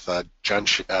anything with John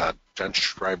Shannon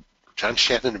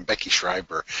and Becky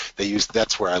Schreiber,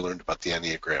 that's where I learned about the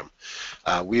Enneagram.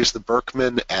 We use the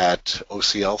Berkman at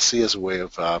OCLC as a way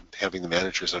of having the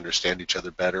managers understand each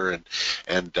other better,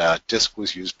 and DISC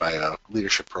was used by a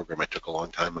leadership program I took a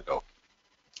long time ago.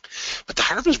 But the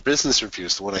Harvard Business Review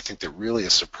is the one I think that really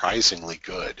is surprisingly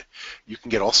good. You can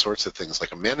get all sorts of things,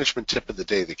 like a management tip of the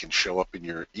day that can show up in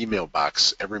your email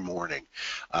box every morning.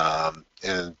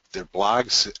 And their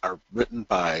blogs are written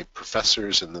by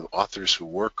professors and the authors who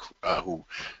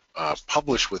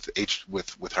publish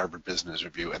with Harvard Business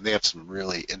Review, and they have some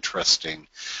really interesting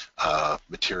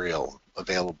material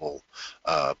available.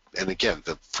 And again,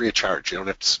 free of charge. You don't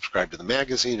have to subscribe to the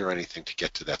magazine or anything to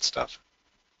get to that stuff.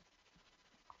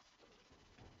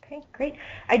 Okay, great.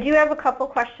 I do have a couple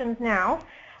questions now.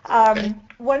 Okay.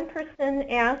 One person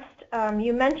asked,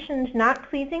 you mentioned not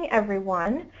pleasing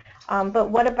everyone,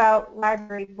 but what about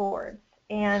library boards?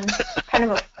 And kind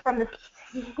of from the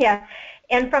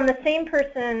same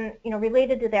person,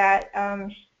 related to that,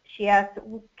 she asked,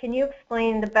 can you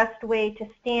explain the best way to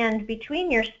stand between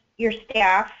your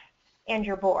staff and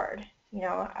your board? Do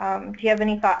you have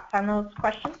any thoughts on those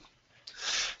questions?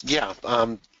 Yeah.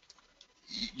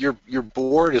 Your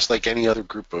board is like any other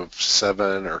group of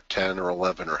 7 or 10 or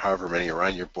 11 or however many are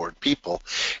on your board people,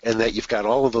 and that you've got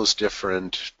all of those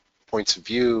different points of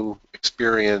view,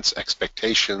 experience,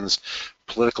 expectations,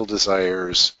 political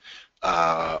desires,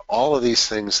 all of these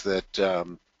things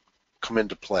that come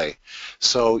into play.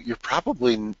 So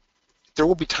there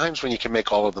will be times when you can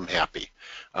make all of them happy.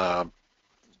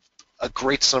 A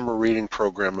great summer reading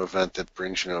program event that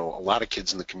brings a lot of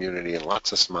kids in the community and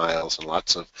lots of smiles and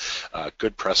lots of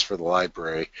good press for the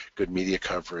library, good media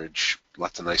coverage,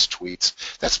 lots of nice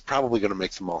tweets. That's probably going to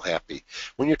make them all happy.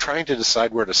 When you're trying to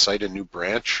decide where to cite a new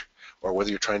branch, or whether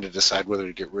you're trying to decide whether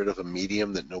to get rid of a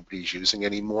medium that nobody's using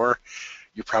anymore,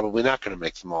 you're probably not going to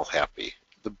make them all happy.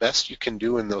 The best you can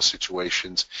do in those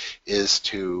situations is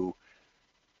to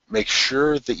make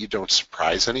sure that you don't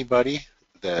surprise anybody,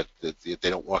 that they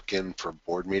don't walk in for a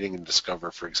board meeting and discover,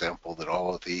 for example, that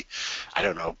all of the,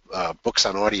 books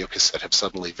on audio cassette have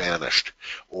suddenly vanished,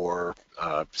 or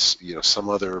some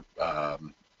other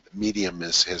medium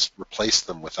has replaced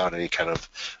them without any kind of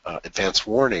advance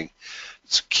warning.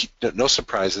 So no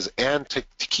surprises, and to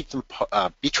keep them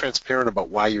be transparent about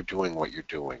why you're doing what you're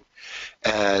doing,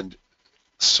 and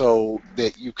so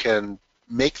that you can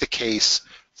make the case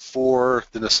for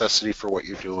the necessity for what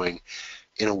you're doing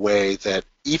in a way that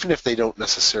even if they don't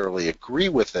necessarily agree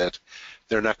with it,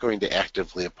 they're not going to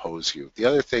actively oppose you. The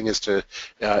other thing is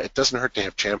it doesn't hurt to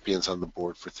have champions on the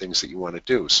board for things that you want to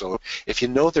do. So if you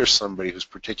know there's somebody who's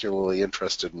particularly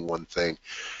interested in one thing,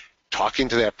 talking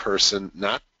to that person,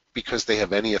 not because they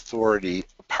have any authority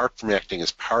apart from acting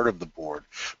as part of the board,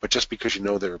 but just because you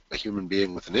know they're a human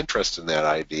being with an interest in that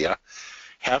idea,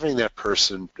 having that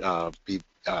person be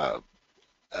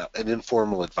an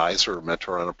informal advisor or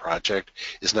mentor on a project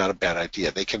is not a bad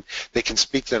idea. They can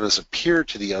speak then as a peer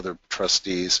to the other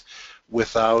trustees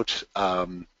without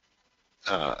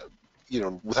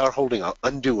without holding an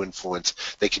undue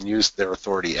influence. They can use their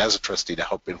authority as a trustee to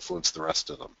help influence the rest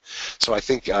of them. So I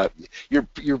think you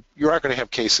are going to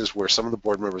have cases where some of the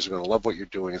board members are going to love what you're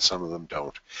doing and some of them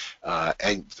don't.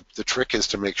 And the trick is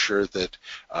to make sure that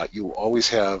you always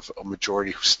have a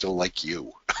majority who still like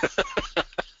you.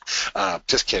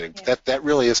 Just kidding. Yeah. That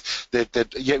really is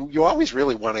that you always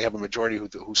really want to have a majority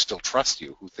who still trust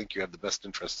you, who think you have the best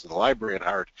interests of the library at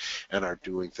heart, and are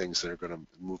doing things that are going to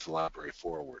move the library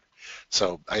forward.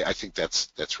 So I think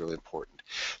that's really important.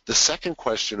 The second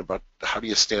question about how do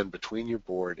you stand between your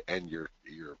board and your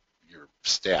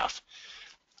staff,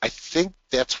 I think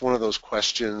that's one of those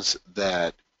questions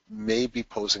that may be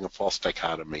posing a false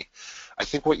dichotomy. I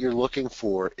think what you're looking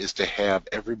for is to have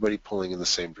everybody pulling in the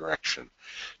same direction.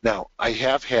 Now, I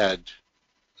had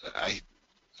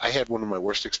one of my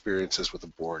worst experiences with a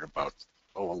board about,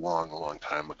 a long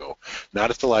time ago. Not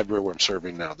at the library where I'm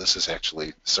serving now. This is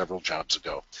actually several jobs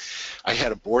ago. I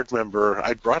had a board member,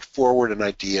 I brought forward an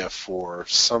idea for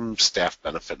some staff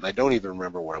benefit, and I don't even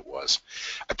remember what it was.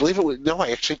 I believe it was, no,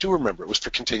 I actually do remember. It was for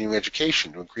continuing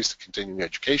education, to increase the continuing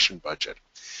education budget.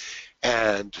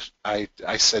 And I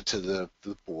said to the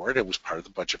board, it was part of the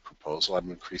budget proposal,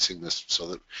 I'm increasing this so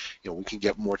that we can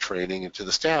get more training into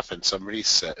the staff. And somebody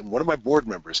said, and one of my board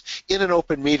members in an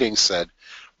open meeting said,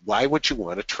 why would you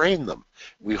want to train them?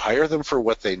 We hire them for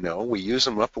what they know, we use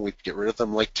them up, and we get rid of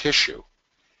them like tissue.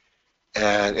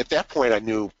 And at that point I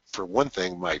knew, for one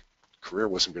thing, my career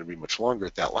wasn't going to be much longer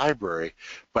at that library,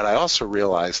 but I also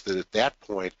realized that at that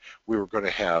point we were going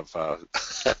to have a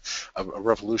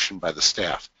revolution by the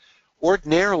staff.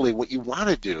 Ordinarily, what you want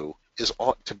to do is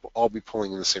all be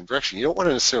pulling in the same direction. You don't want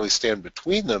to necessarily stand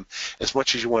between them as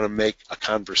much as you want to make a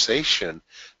conversation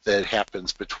that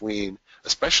happens between,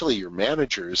 especially your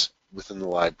managers within the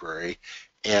library,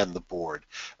 and the board.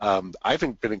 I've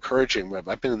been encouraging,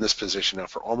 I've been in this position now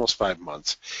for almost 5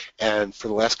 months, and for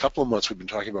the last couple of months we've been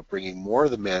talking about bringing more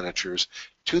of the managers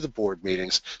to the board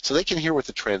meetings so they can hear what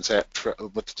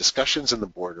the discussions in the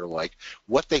board are like,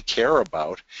 what they care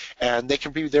about, and they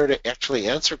can be there to actually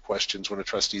answer questions when a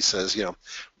trustee says,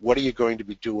 what are you going to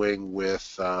be doing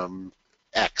with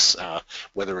X,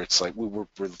 whether it's like we're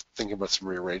thinking about some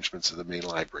rearrangements of the main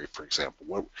library, for example.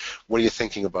 What are you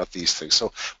thinking about these things?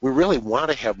 So we really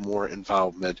want to have more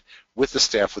involvement with the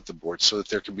staff, with the board, so that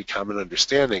there can be common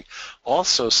understanding.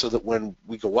 Also, so that when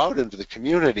we go out into the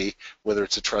community, whether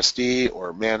it's a trustee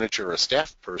or a manager or a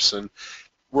staff person,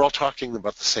 we're all talking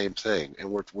about the same thing, and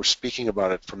we're speaking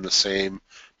about it from the same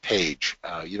page.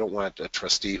 You don't want a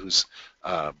trustee who's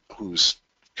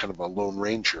kind of a lone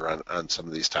ranger on some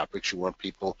of these topics. You want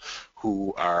people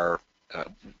who are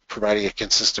providing a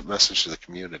consistent message to the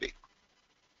community.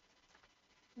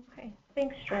 Okay,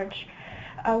 thanks, George.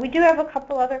 We do have a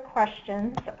couple other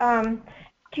questions.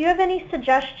 Do you have any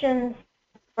suggestions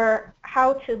for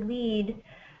how to lead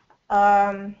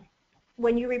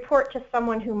when you report to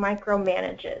someone who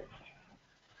micromanages?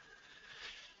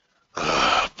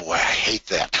 Boy, I hate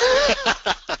that.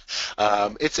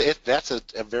 That's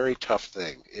a very tough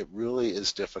thing. It really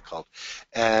is difficult.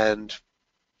 And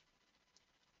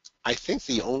I think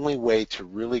the only way to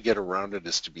really get around it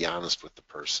is to be honest with the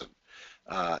person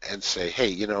and say, hey,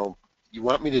 you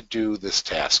want me to do this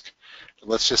task.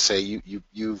 Let's just say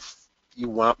you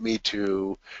want me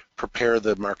to prepare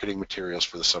the marketing materials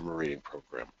for the summer reading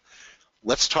program.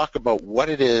 Let's talk about what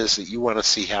it is that you want to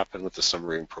see happen with the summer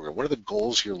reading program. What are the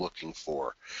goals you're looking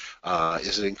for?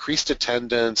 Is it increased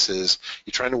attendance? Is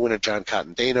you trying to win a John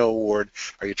Cotton Dana Award?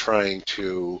 Are you trying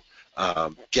to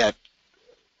get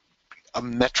a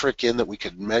metric in that we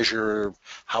could measure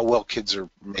how well kids are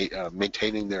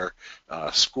maintaining their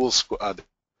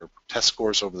their test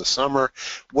scores over the summer?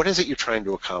 What is it you're trying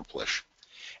to accomplish?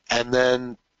 And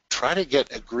then try to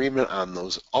get agreement on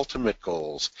those ultimate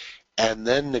goals, and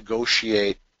then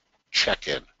negotiate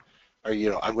check-in. Or,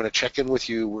 I'm going to check in with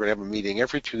you. We're going to have a meeting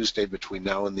every Tuesday between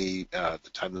now and the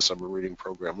time the summer reading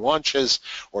program launches,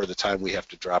 or the time we have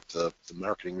to drop the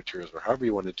marketing materials, or however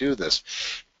you want to do this,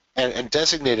 and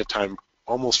designate a time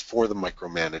almost for the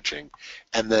micromanaging,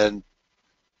 and then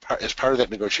as part of that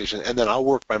negotiation, and then I'll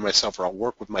work by myself, or I'll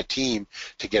work with my team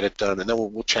to get it done, and then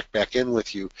we'll check back in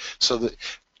with you, so that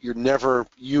you,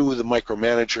 the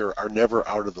micromanager, are never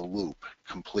out of the loop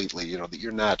completely.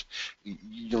 That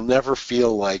you'll never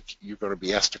feel like you're going to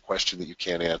be asked a question that you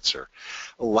can't answer.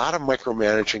 A lot of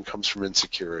micromanaging comes from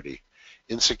insecurity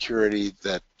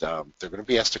that they're going to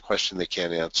be asked a question they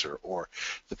can't answer, or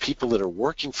the people that are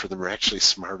working for them are actually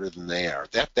smarter than they are.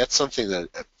 That's something that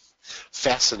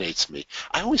fascinates me.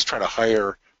 I always try to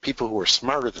hire people who are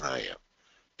smarter than I am,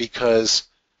 because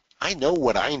I know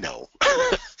what I know.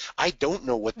 I don't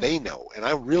know what they know, and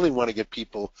I really want to get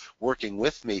people working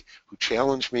with me who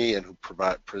challenge me and who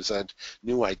present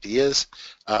new ideas.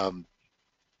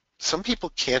 Some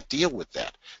people can't deal with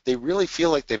that. They really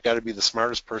feel like they've got to be the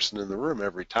smartest person in the room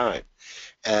every time.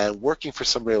 And working for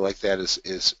somebody like that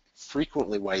is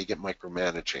frequently why you get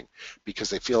micromanaging,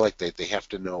 because they feel like they have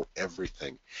to know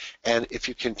everything. And if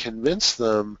you can convince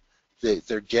them that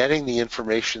they're getting the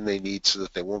information they need so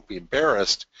that they won't be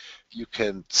embarrassed, you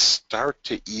can start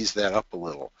to ease that up a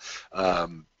little.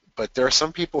 But But there are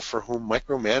some people for whom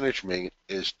micromanagement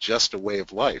is just a way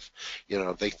of life.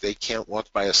 They can't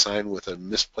walk by a sign with a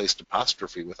misplaced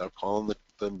apostrophe without calling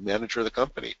the manager of the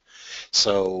company.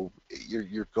 So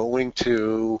you're going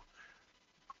to,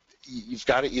 you've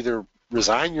got to either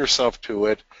resign yourself to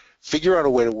it, figure out a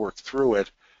way to work through it,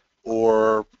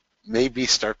 or maybe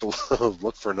start to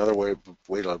look for another way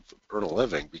to earn a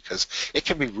living, because it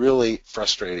can be really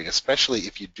frustrating, especially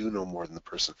if you do know more than the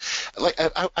person. Like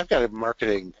I've got a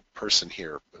marketing person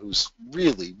here who's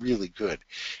really, really good,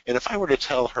 and if I were to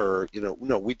tell her,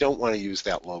 no, we don't want to use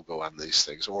that logo on these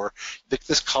things, or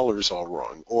this color is all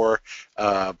wrong, or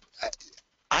I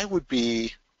would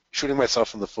be shooting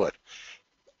myself in the foot.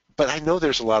 But I know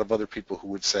there's a lot of other people who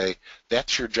would say,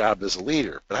 that's your job as a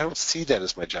leader. But I don't see that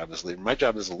as my job as a leader. My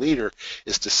job as a leader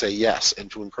is to say yes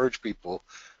and to encourage people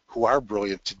who are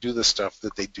brilliant to do the stuff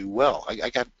that they do well.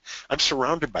 I'm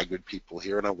surrounded by good people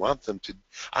here, and I want them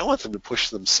to push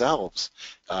themselves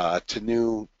to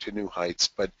new heights.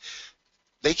 But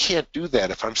they can't do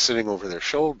that if I'm sitting over their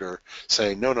shoulder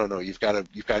saying, no, you've got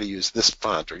to use this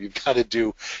font, or you've got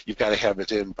to have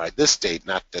it in by this date,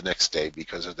 not the next day,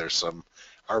 because there's some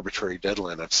arbitrary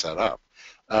deadline I've set up.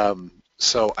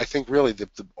 So I think really the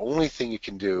only thing you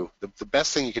can do, the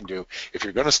best thing you can do if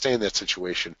you're going to stay in that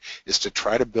situation, is to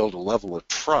try to build a level of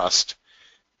trust,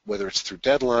 whether it's through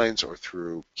deadlines or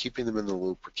through keeping them in the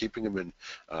loop, or keeping them in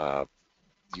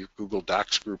your Google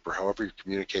Docs group, or however you're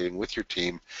communicating with your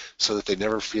team, so that they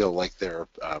never feel like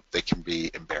they can be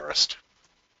embarrassed.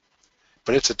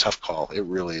 But it's a tough call. It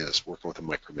really is, working with a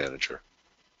micromanager.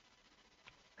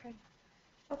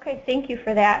 Okay, thank you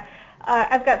for that.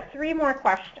 I've got 3 more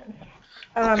questions.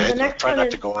 Okay, the next try one not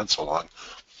is, to go on so long.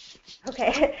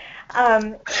 Okay.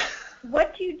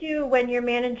 What do you do when your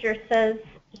manager says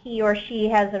he or she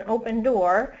has an open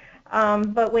door,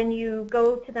 but when you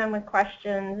go to them with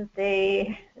questions,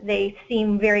 they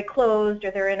seem very closed,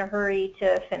 or they're in a hurry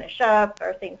to finish up,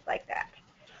 or things like that?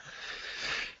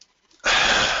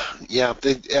 Yeah,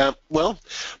 well,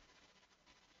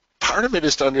 part of it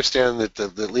is to understand that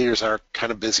the leaders are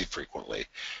kind of busy frequently.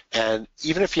 And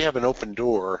even if you have an open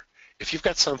door, if you've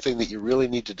got something that you really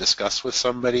need to discuss with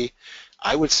somebody,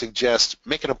 I would suggest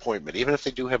make an appointment, even if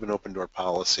they do have an open door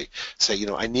policy. Say,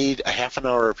 I need a half an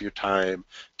hour of your time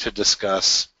to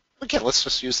discuss. Again, let's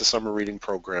just use the summer reading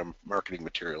program marketing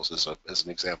materials as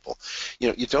an example.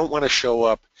 You don't want to show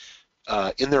up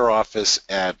in their office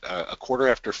at a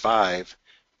 5:15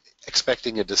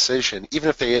 expecting a decision, even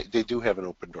if they do have an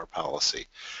open door policy.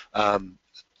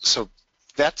 So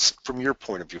that's from your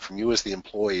point of view, from you as the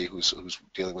employee who's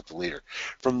dealing with the leader.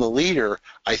 From the leader,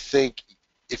 I think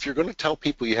if you're going to tell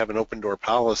people you have an open door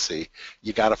policy,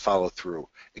 you got to follow through.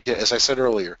 Again, as I said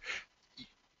earlier,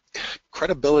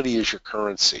 credibility is your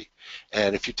currency.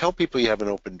 And if you tell people you have an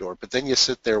open door, but then you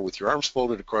sit there with your arms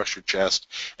folded across your chest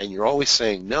and you're always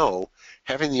saying no,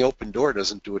 having the open door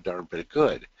doesn't do a darn bit of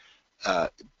good.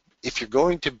 If you're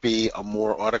going to be a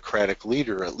more autocratic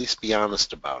leader, at least be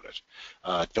honest about it.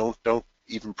 Don't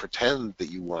even pretend that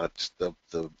you want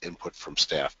the input from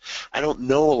staff. I don't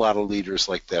know a lot of leaders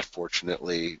like that,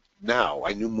 fortunately, now.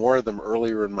 I knew more of them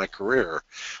earlier in my career.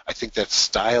 I think that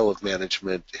style of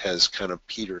management has kind of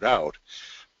petered out.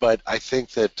 But I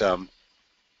think that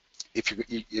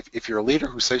if you're a leader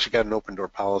who says you got an open door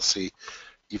policy,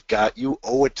 you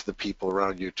owe it to the people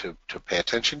around you to pay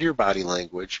attention to your body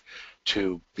language,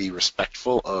 to be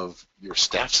respectful of your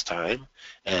staff's time,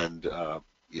 and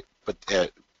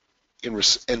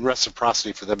in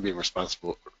reciprocity for them being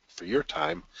responsible for your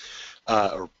time,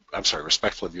 or I'm sorry,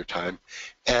 respectful of your time,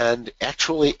 and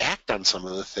actually act on some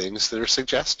of the things that are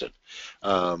suggested.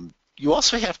 You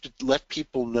also have to let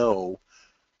people know,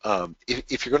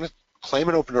 if you're going to claim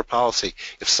an open door policy,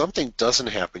 if something doesn't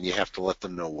happen, you have to let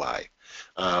them know why.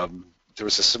 There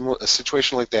was a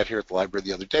situation like that here at the library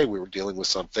the other day. We were dealing with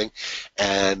something,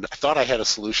 and I thought I had a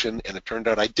solution, and it turned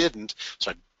out I didn't.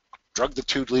 So I drugged the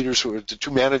 2 leaders, the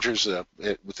 2 managers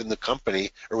within the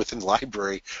company, or within the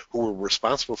library, who were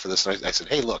responsible for this. And I said,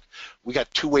 hey, look, we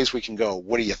got 2 ways we can go.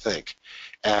 What do you think?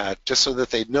 Just so that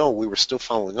they'd know we were still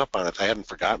following up on it. I hadn't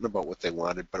forgotten about what they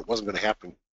wanted, but it wasn't going to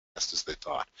happen as as they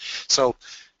thought. So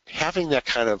having that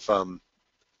kind of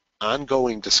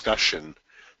ongoing discussion,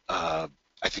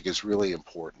 I think, is really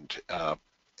important.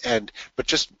 But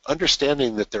just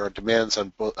understanding that there are demands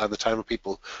on the time of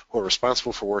people who are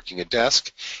responsible for working a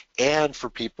desk, and for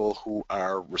people who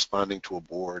are responding to a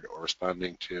board or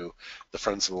responding to the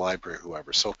Friends of the Library, or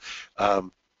whoever. So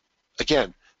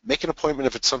again, make an appointment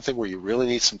if it's something where you really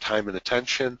need some time and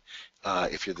attention.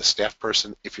 If you're the staff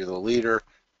person, if you're the leader,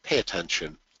 pay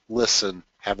attention, listen,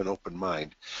 have an open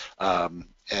mind.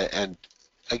 And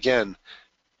again,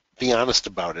 be honest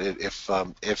about it.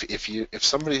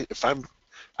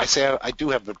 I say I do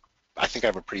have I think I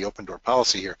have a pretty open door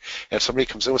policy here. And if somebody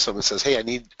comes in with something and says, hey, I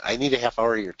need a half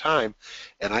hour of your time,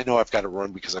 and I know I've got to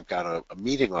run because I've got a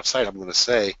meeting off site, I'm going to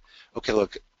say, okay,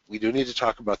 look, we do need to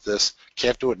talk about this.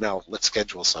 Can't do it now. Let's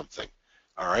schedule something.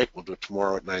 All right, we'll do it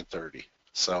tomorrow at 9:30.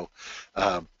 So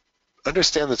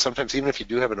understand that sometimes even if you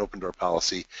do have an open door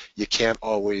policy, you can't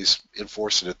always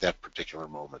enforce it at that particular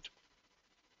moment.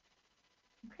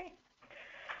 Okay.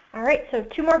 All right, so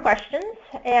two more questions.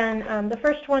 And the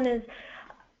first one is,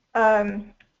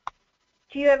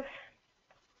 do you have,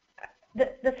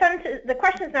 the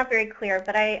question is not very clear,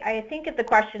 but I think if the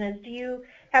question is, do you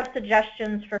have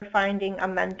suggestions for finding a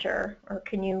mentor, or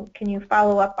can you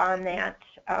follow up on that,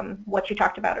 what you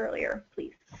talked about earlier,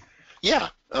 please? Yeah,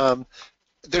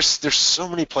 there's so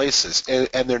many places,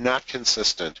 and they're not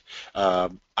consistent.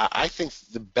 I think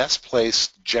the best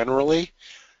place generally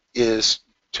is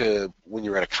to, when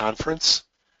you're at a conference,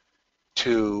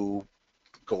 to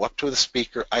go up to the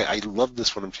speaker. I love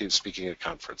this when I'm speaking at a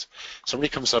conference. Somebody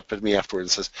comes up to me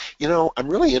afterwards and says, you know, I'm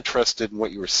really interested in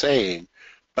what you were saying,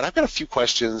 but I've got a few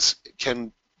questions.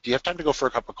 Do you have time to go for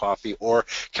a cup of coffee, or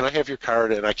can I have your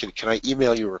card and can I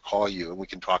email you or call you and we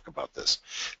can talk about this?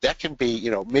 That can be,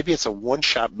 you know, maybe it's a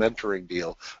one-shot mentoring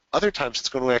deal. Other times it's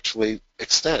going to actually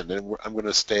extend, and I'm going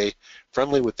to stay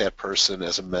friendly with that person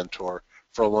as a mentor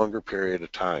for a longer period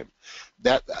of time.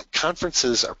 That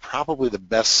conferences are probably the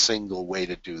best single way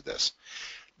to do this.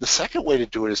 The second way to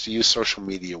do it is to use social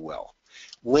media well.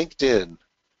 LinkedIn,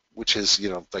 which is, you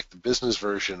know, like the business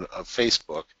version of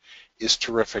Facebook, is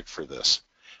terrific for this.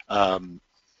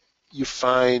 You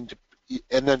find,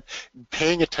 and then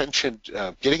paying attention,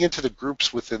 getting into the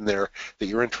groups within there that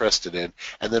you're interested in,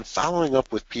 and then following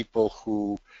up with people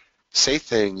who say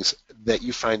things that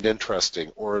you find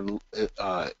interesting or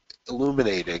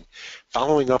illuminating,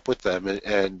 following up with them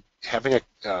and having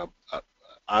a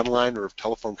online or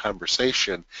telephone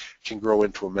conversation can grow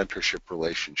into a mentorship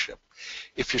relationship.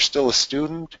 If you're still a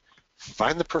student,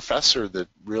 find the professor that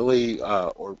really,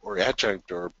 or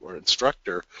adjunct or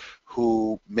instructor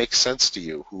who makes sense to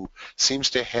you, who seems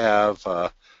to have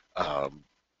a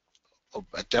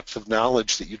depth of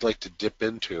knowledge that you'd like to dip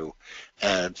into,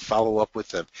 and follow up with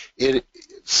them.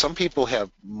 Some people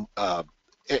have,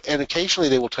 and occasionally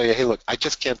they will tell you, hey, look, I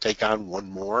just can't take on one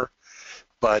more,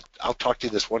 but I'll talk to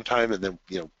you this one time, and then,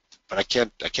 you know, but I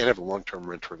can't have a long-term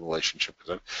mentoring relationship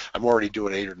because I'm already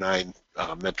doing 8 or 9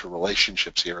 mentor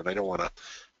relationships here, and I don't want to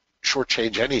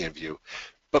shortchange any of you.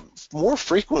 But more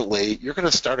frequently, you're going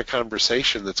to start a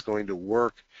conversation that's going to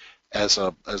work as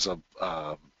a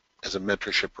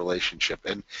mentorship relationship,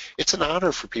 and it's an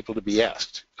honor for people to be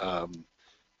asked.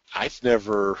 I've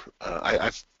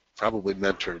probably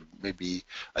mentored maybe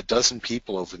a dozen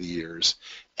people over the years,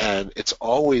 and it's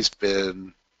always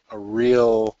been a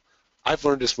real, I've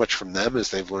learned as much from them as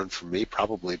they've learned from me.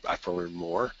 Probably I've learned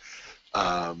more,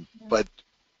 but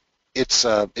it's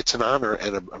an honor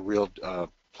and a real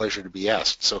pleasure to be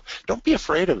asked. So don't be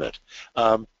afraid of it,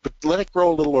 but let it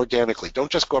grow a little organically. Don't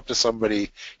just go up to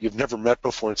somebody you've never met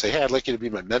before and say, hey, I'd like you to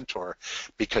be my mentor,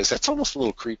 because that's almost a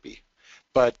little creepy.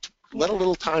 But let a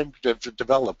little time to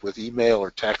develop with email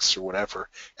or text or whatever,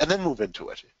 and then move into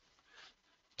it. It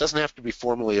doesn't have to be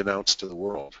formally announced to the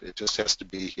world. It just has to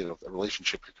be, you know, a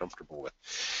relationship you're comfortable with.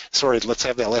 Sorry, let's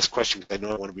have that last question, because I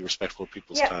know I want to be respectful of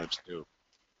people's times too.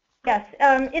 Yes,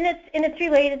 and it's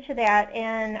related to that,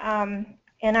 and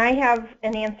I have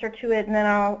an answer to it, and then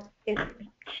I'll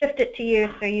shift it to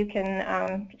you so you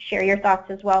can share your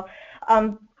thoughts as well.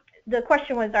 The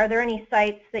question was, are there any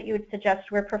sites that you would suggest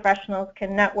where professionals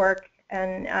can network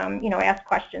and you know, ask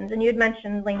questions? And you had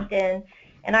mentioned LinkedIn,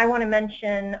 and I want to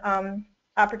mention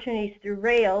opportunities through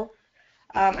Rails.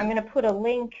 I'm going to put a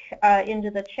link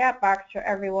into the chat box for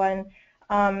everyone.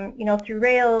 You know, through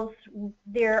Rails,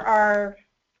 there are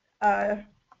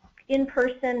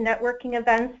in-person networking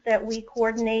events that we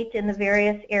coordinate in the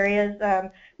various areas.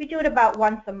 We do it about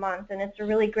once a month, and it's a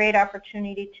really great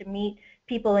opportunity to meet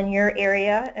people in your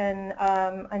area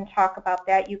and talk about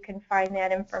that. You can find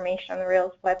that information on the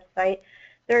Rails website.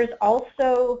 There's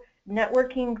also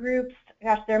networking groups.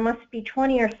 Gosh, there must be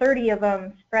 20 or 30 of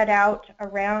them spread out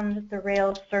around the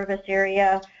Rails service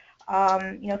area.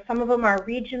 You know, some of them are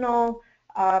regional.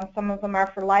 Some of them are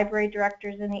for library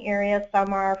directors in the area.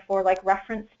 Some are for like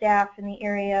reference staff in the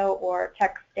area or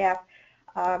tech staff.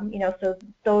 You know, so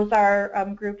those are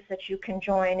groups that you can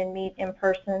join and meet in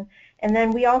person. And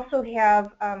then we also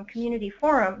have community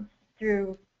forums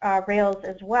through Rails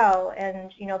as well,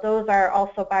 and you know, those are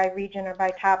also by region or by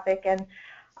topic. And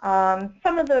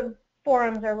some of the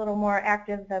forums are a little more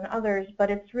active than others,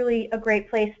 but it's really a great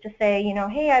place to say, you know,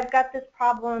 hey, I've got this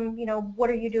problem, you know, what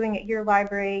are you doing at your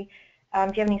library? Do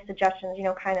you have any suggestions, you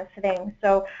know, kind of thing.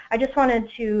 So I just wanted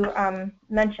to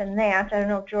mention that. I don't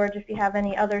know, George, if you have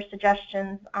any other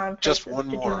suggestions on Just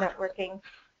places to do networking.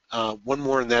 one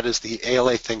more, and that is the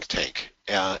ALA think tank.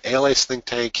 ALA's think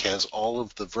tank has all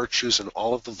of the virtues and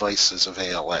all of the vices of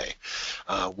ALA,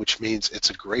 which means it's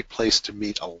a great place to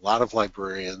meet a lot of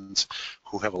librarians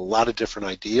who have a lot of different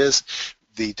ideas.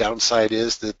 The downside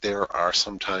is that there are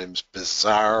sometimes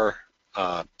bizarre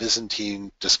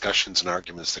Byzantine discussions and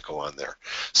arguments that go on there.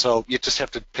 So you just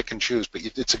have to pick and choose, but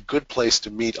it's a good place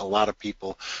to meet a lot of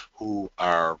people who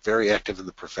are very active in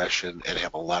the profession and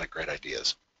have a lot of great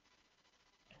ideas.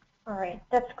 All right,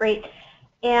 that's great.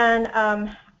 And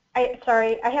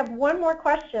sorry, I have one more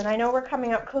question. I know we're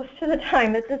coming up close to the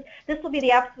time, but this will be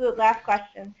the absolute last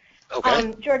question.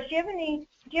 Okay. George, do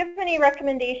you have any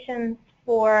recommendations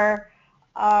for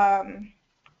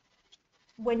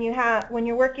when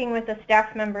you're working with a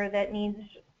staff member that needs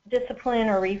discipline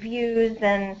or reviews,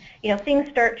 and you know things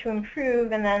start to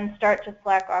improve and then start to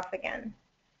slack off again?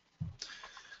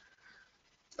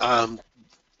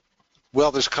 Well,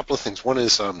 there's a couple of things. One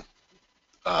is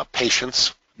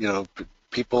patience. You know,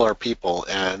 people are people,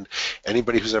 and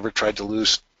anybody who's ever tried to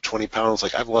lose 20 pounds,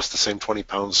 like I've lost the same 20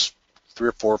 pounds 3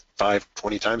 or 4, 5,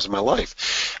 20 times in my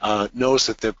life, knows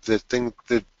that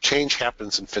the change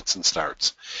happens in fits and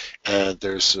starts, and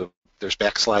there's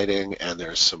backsliding, and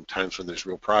there's some times when there's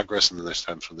real progress, and then there's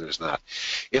times when there's not.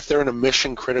 If they're in a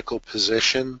mission critical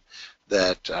position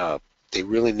that they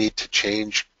really need to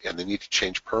change, and they need to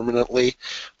change permanently,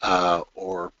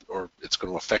 or it's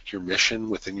going to affect your mission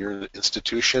within your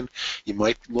institution, you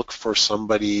might look for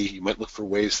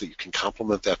ways that you can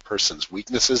complement that person's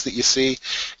weaknesses that you see,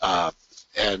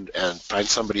 and find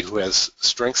somebody who has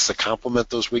strengths that complement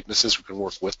those weaknesses, who can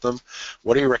work with them.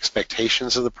 What are your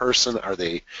expectations of the person? Are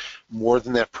they more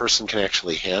than that person can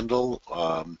actually handle?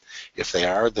 If they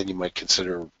are, then you might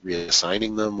consider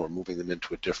reassigning them or moving them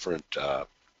into a different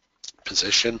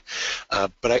position.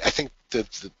 But I think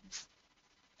that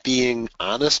being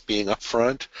honest, being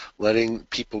upfront, letting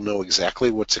people know exactly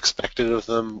what's expected of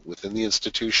them within the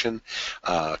institution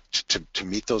to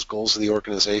meet those goals of the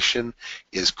organization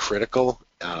is critical.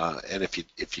 And if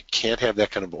you can't have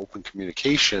that kind of open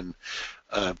communication,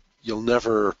 you'll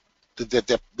never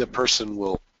the person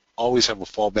will always have a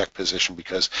fallback position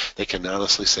because they can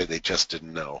honestly say they just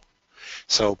didn't know.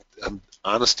 So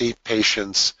honesty,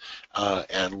 patience,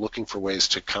 and looking for ways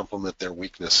to complement their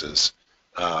weaknesses,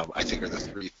 I think, are the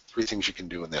three things you can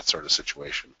do in that sort of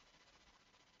situation.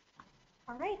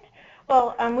 All right.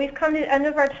 Well, we've come to the end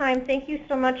of our time. Thank you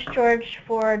so much, George,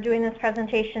 for doing this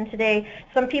presentation today.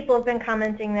 Some people have been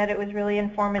commenting that it was really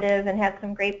informative and had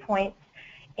some great points.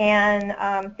 And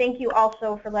thank you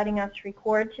also for letting us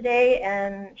record today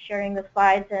and sharing the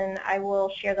slides, and I will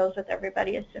share those with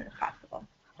everybody as soon as possible.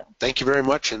 So. Thank you very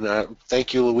much, and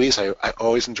thank you, Louise. I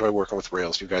always enjoy working with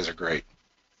Rails. You guys are great.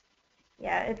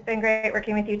 Yeah, it's been great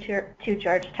working with you too,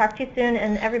 George. Talk to you soon,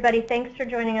 and everybody, thanks for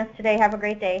joining us today. Have a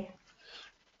great day.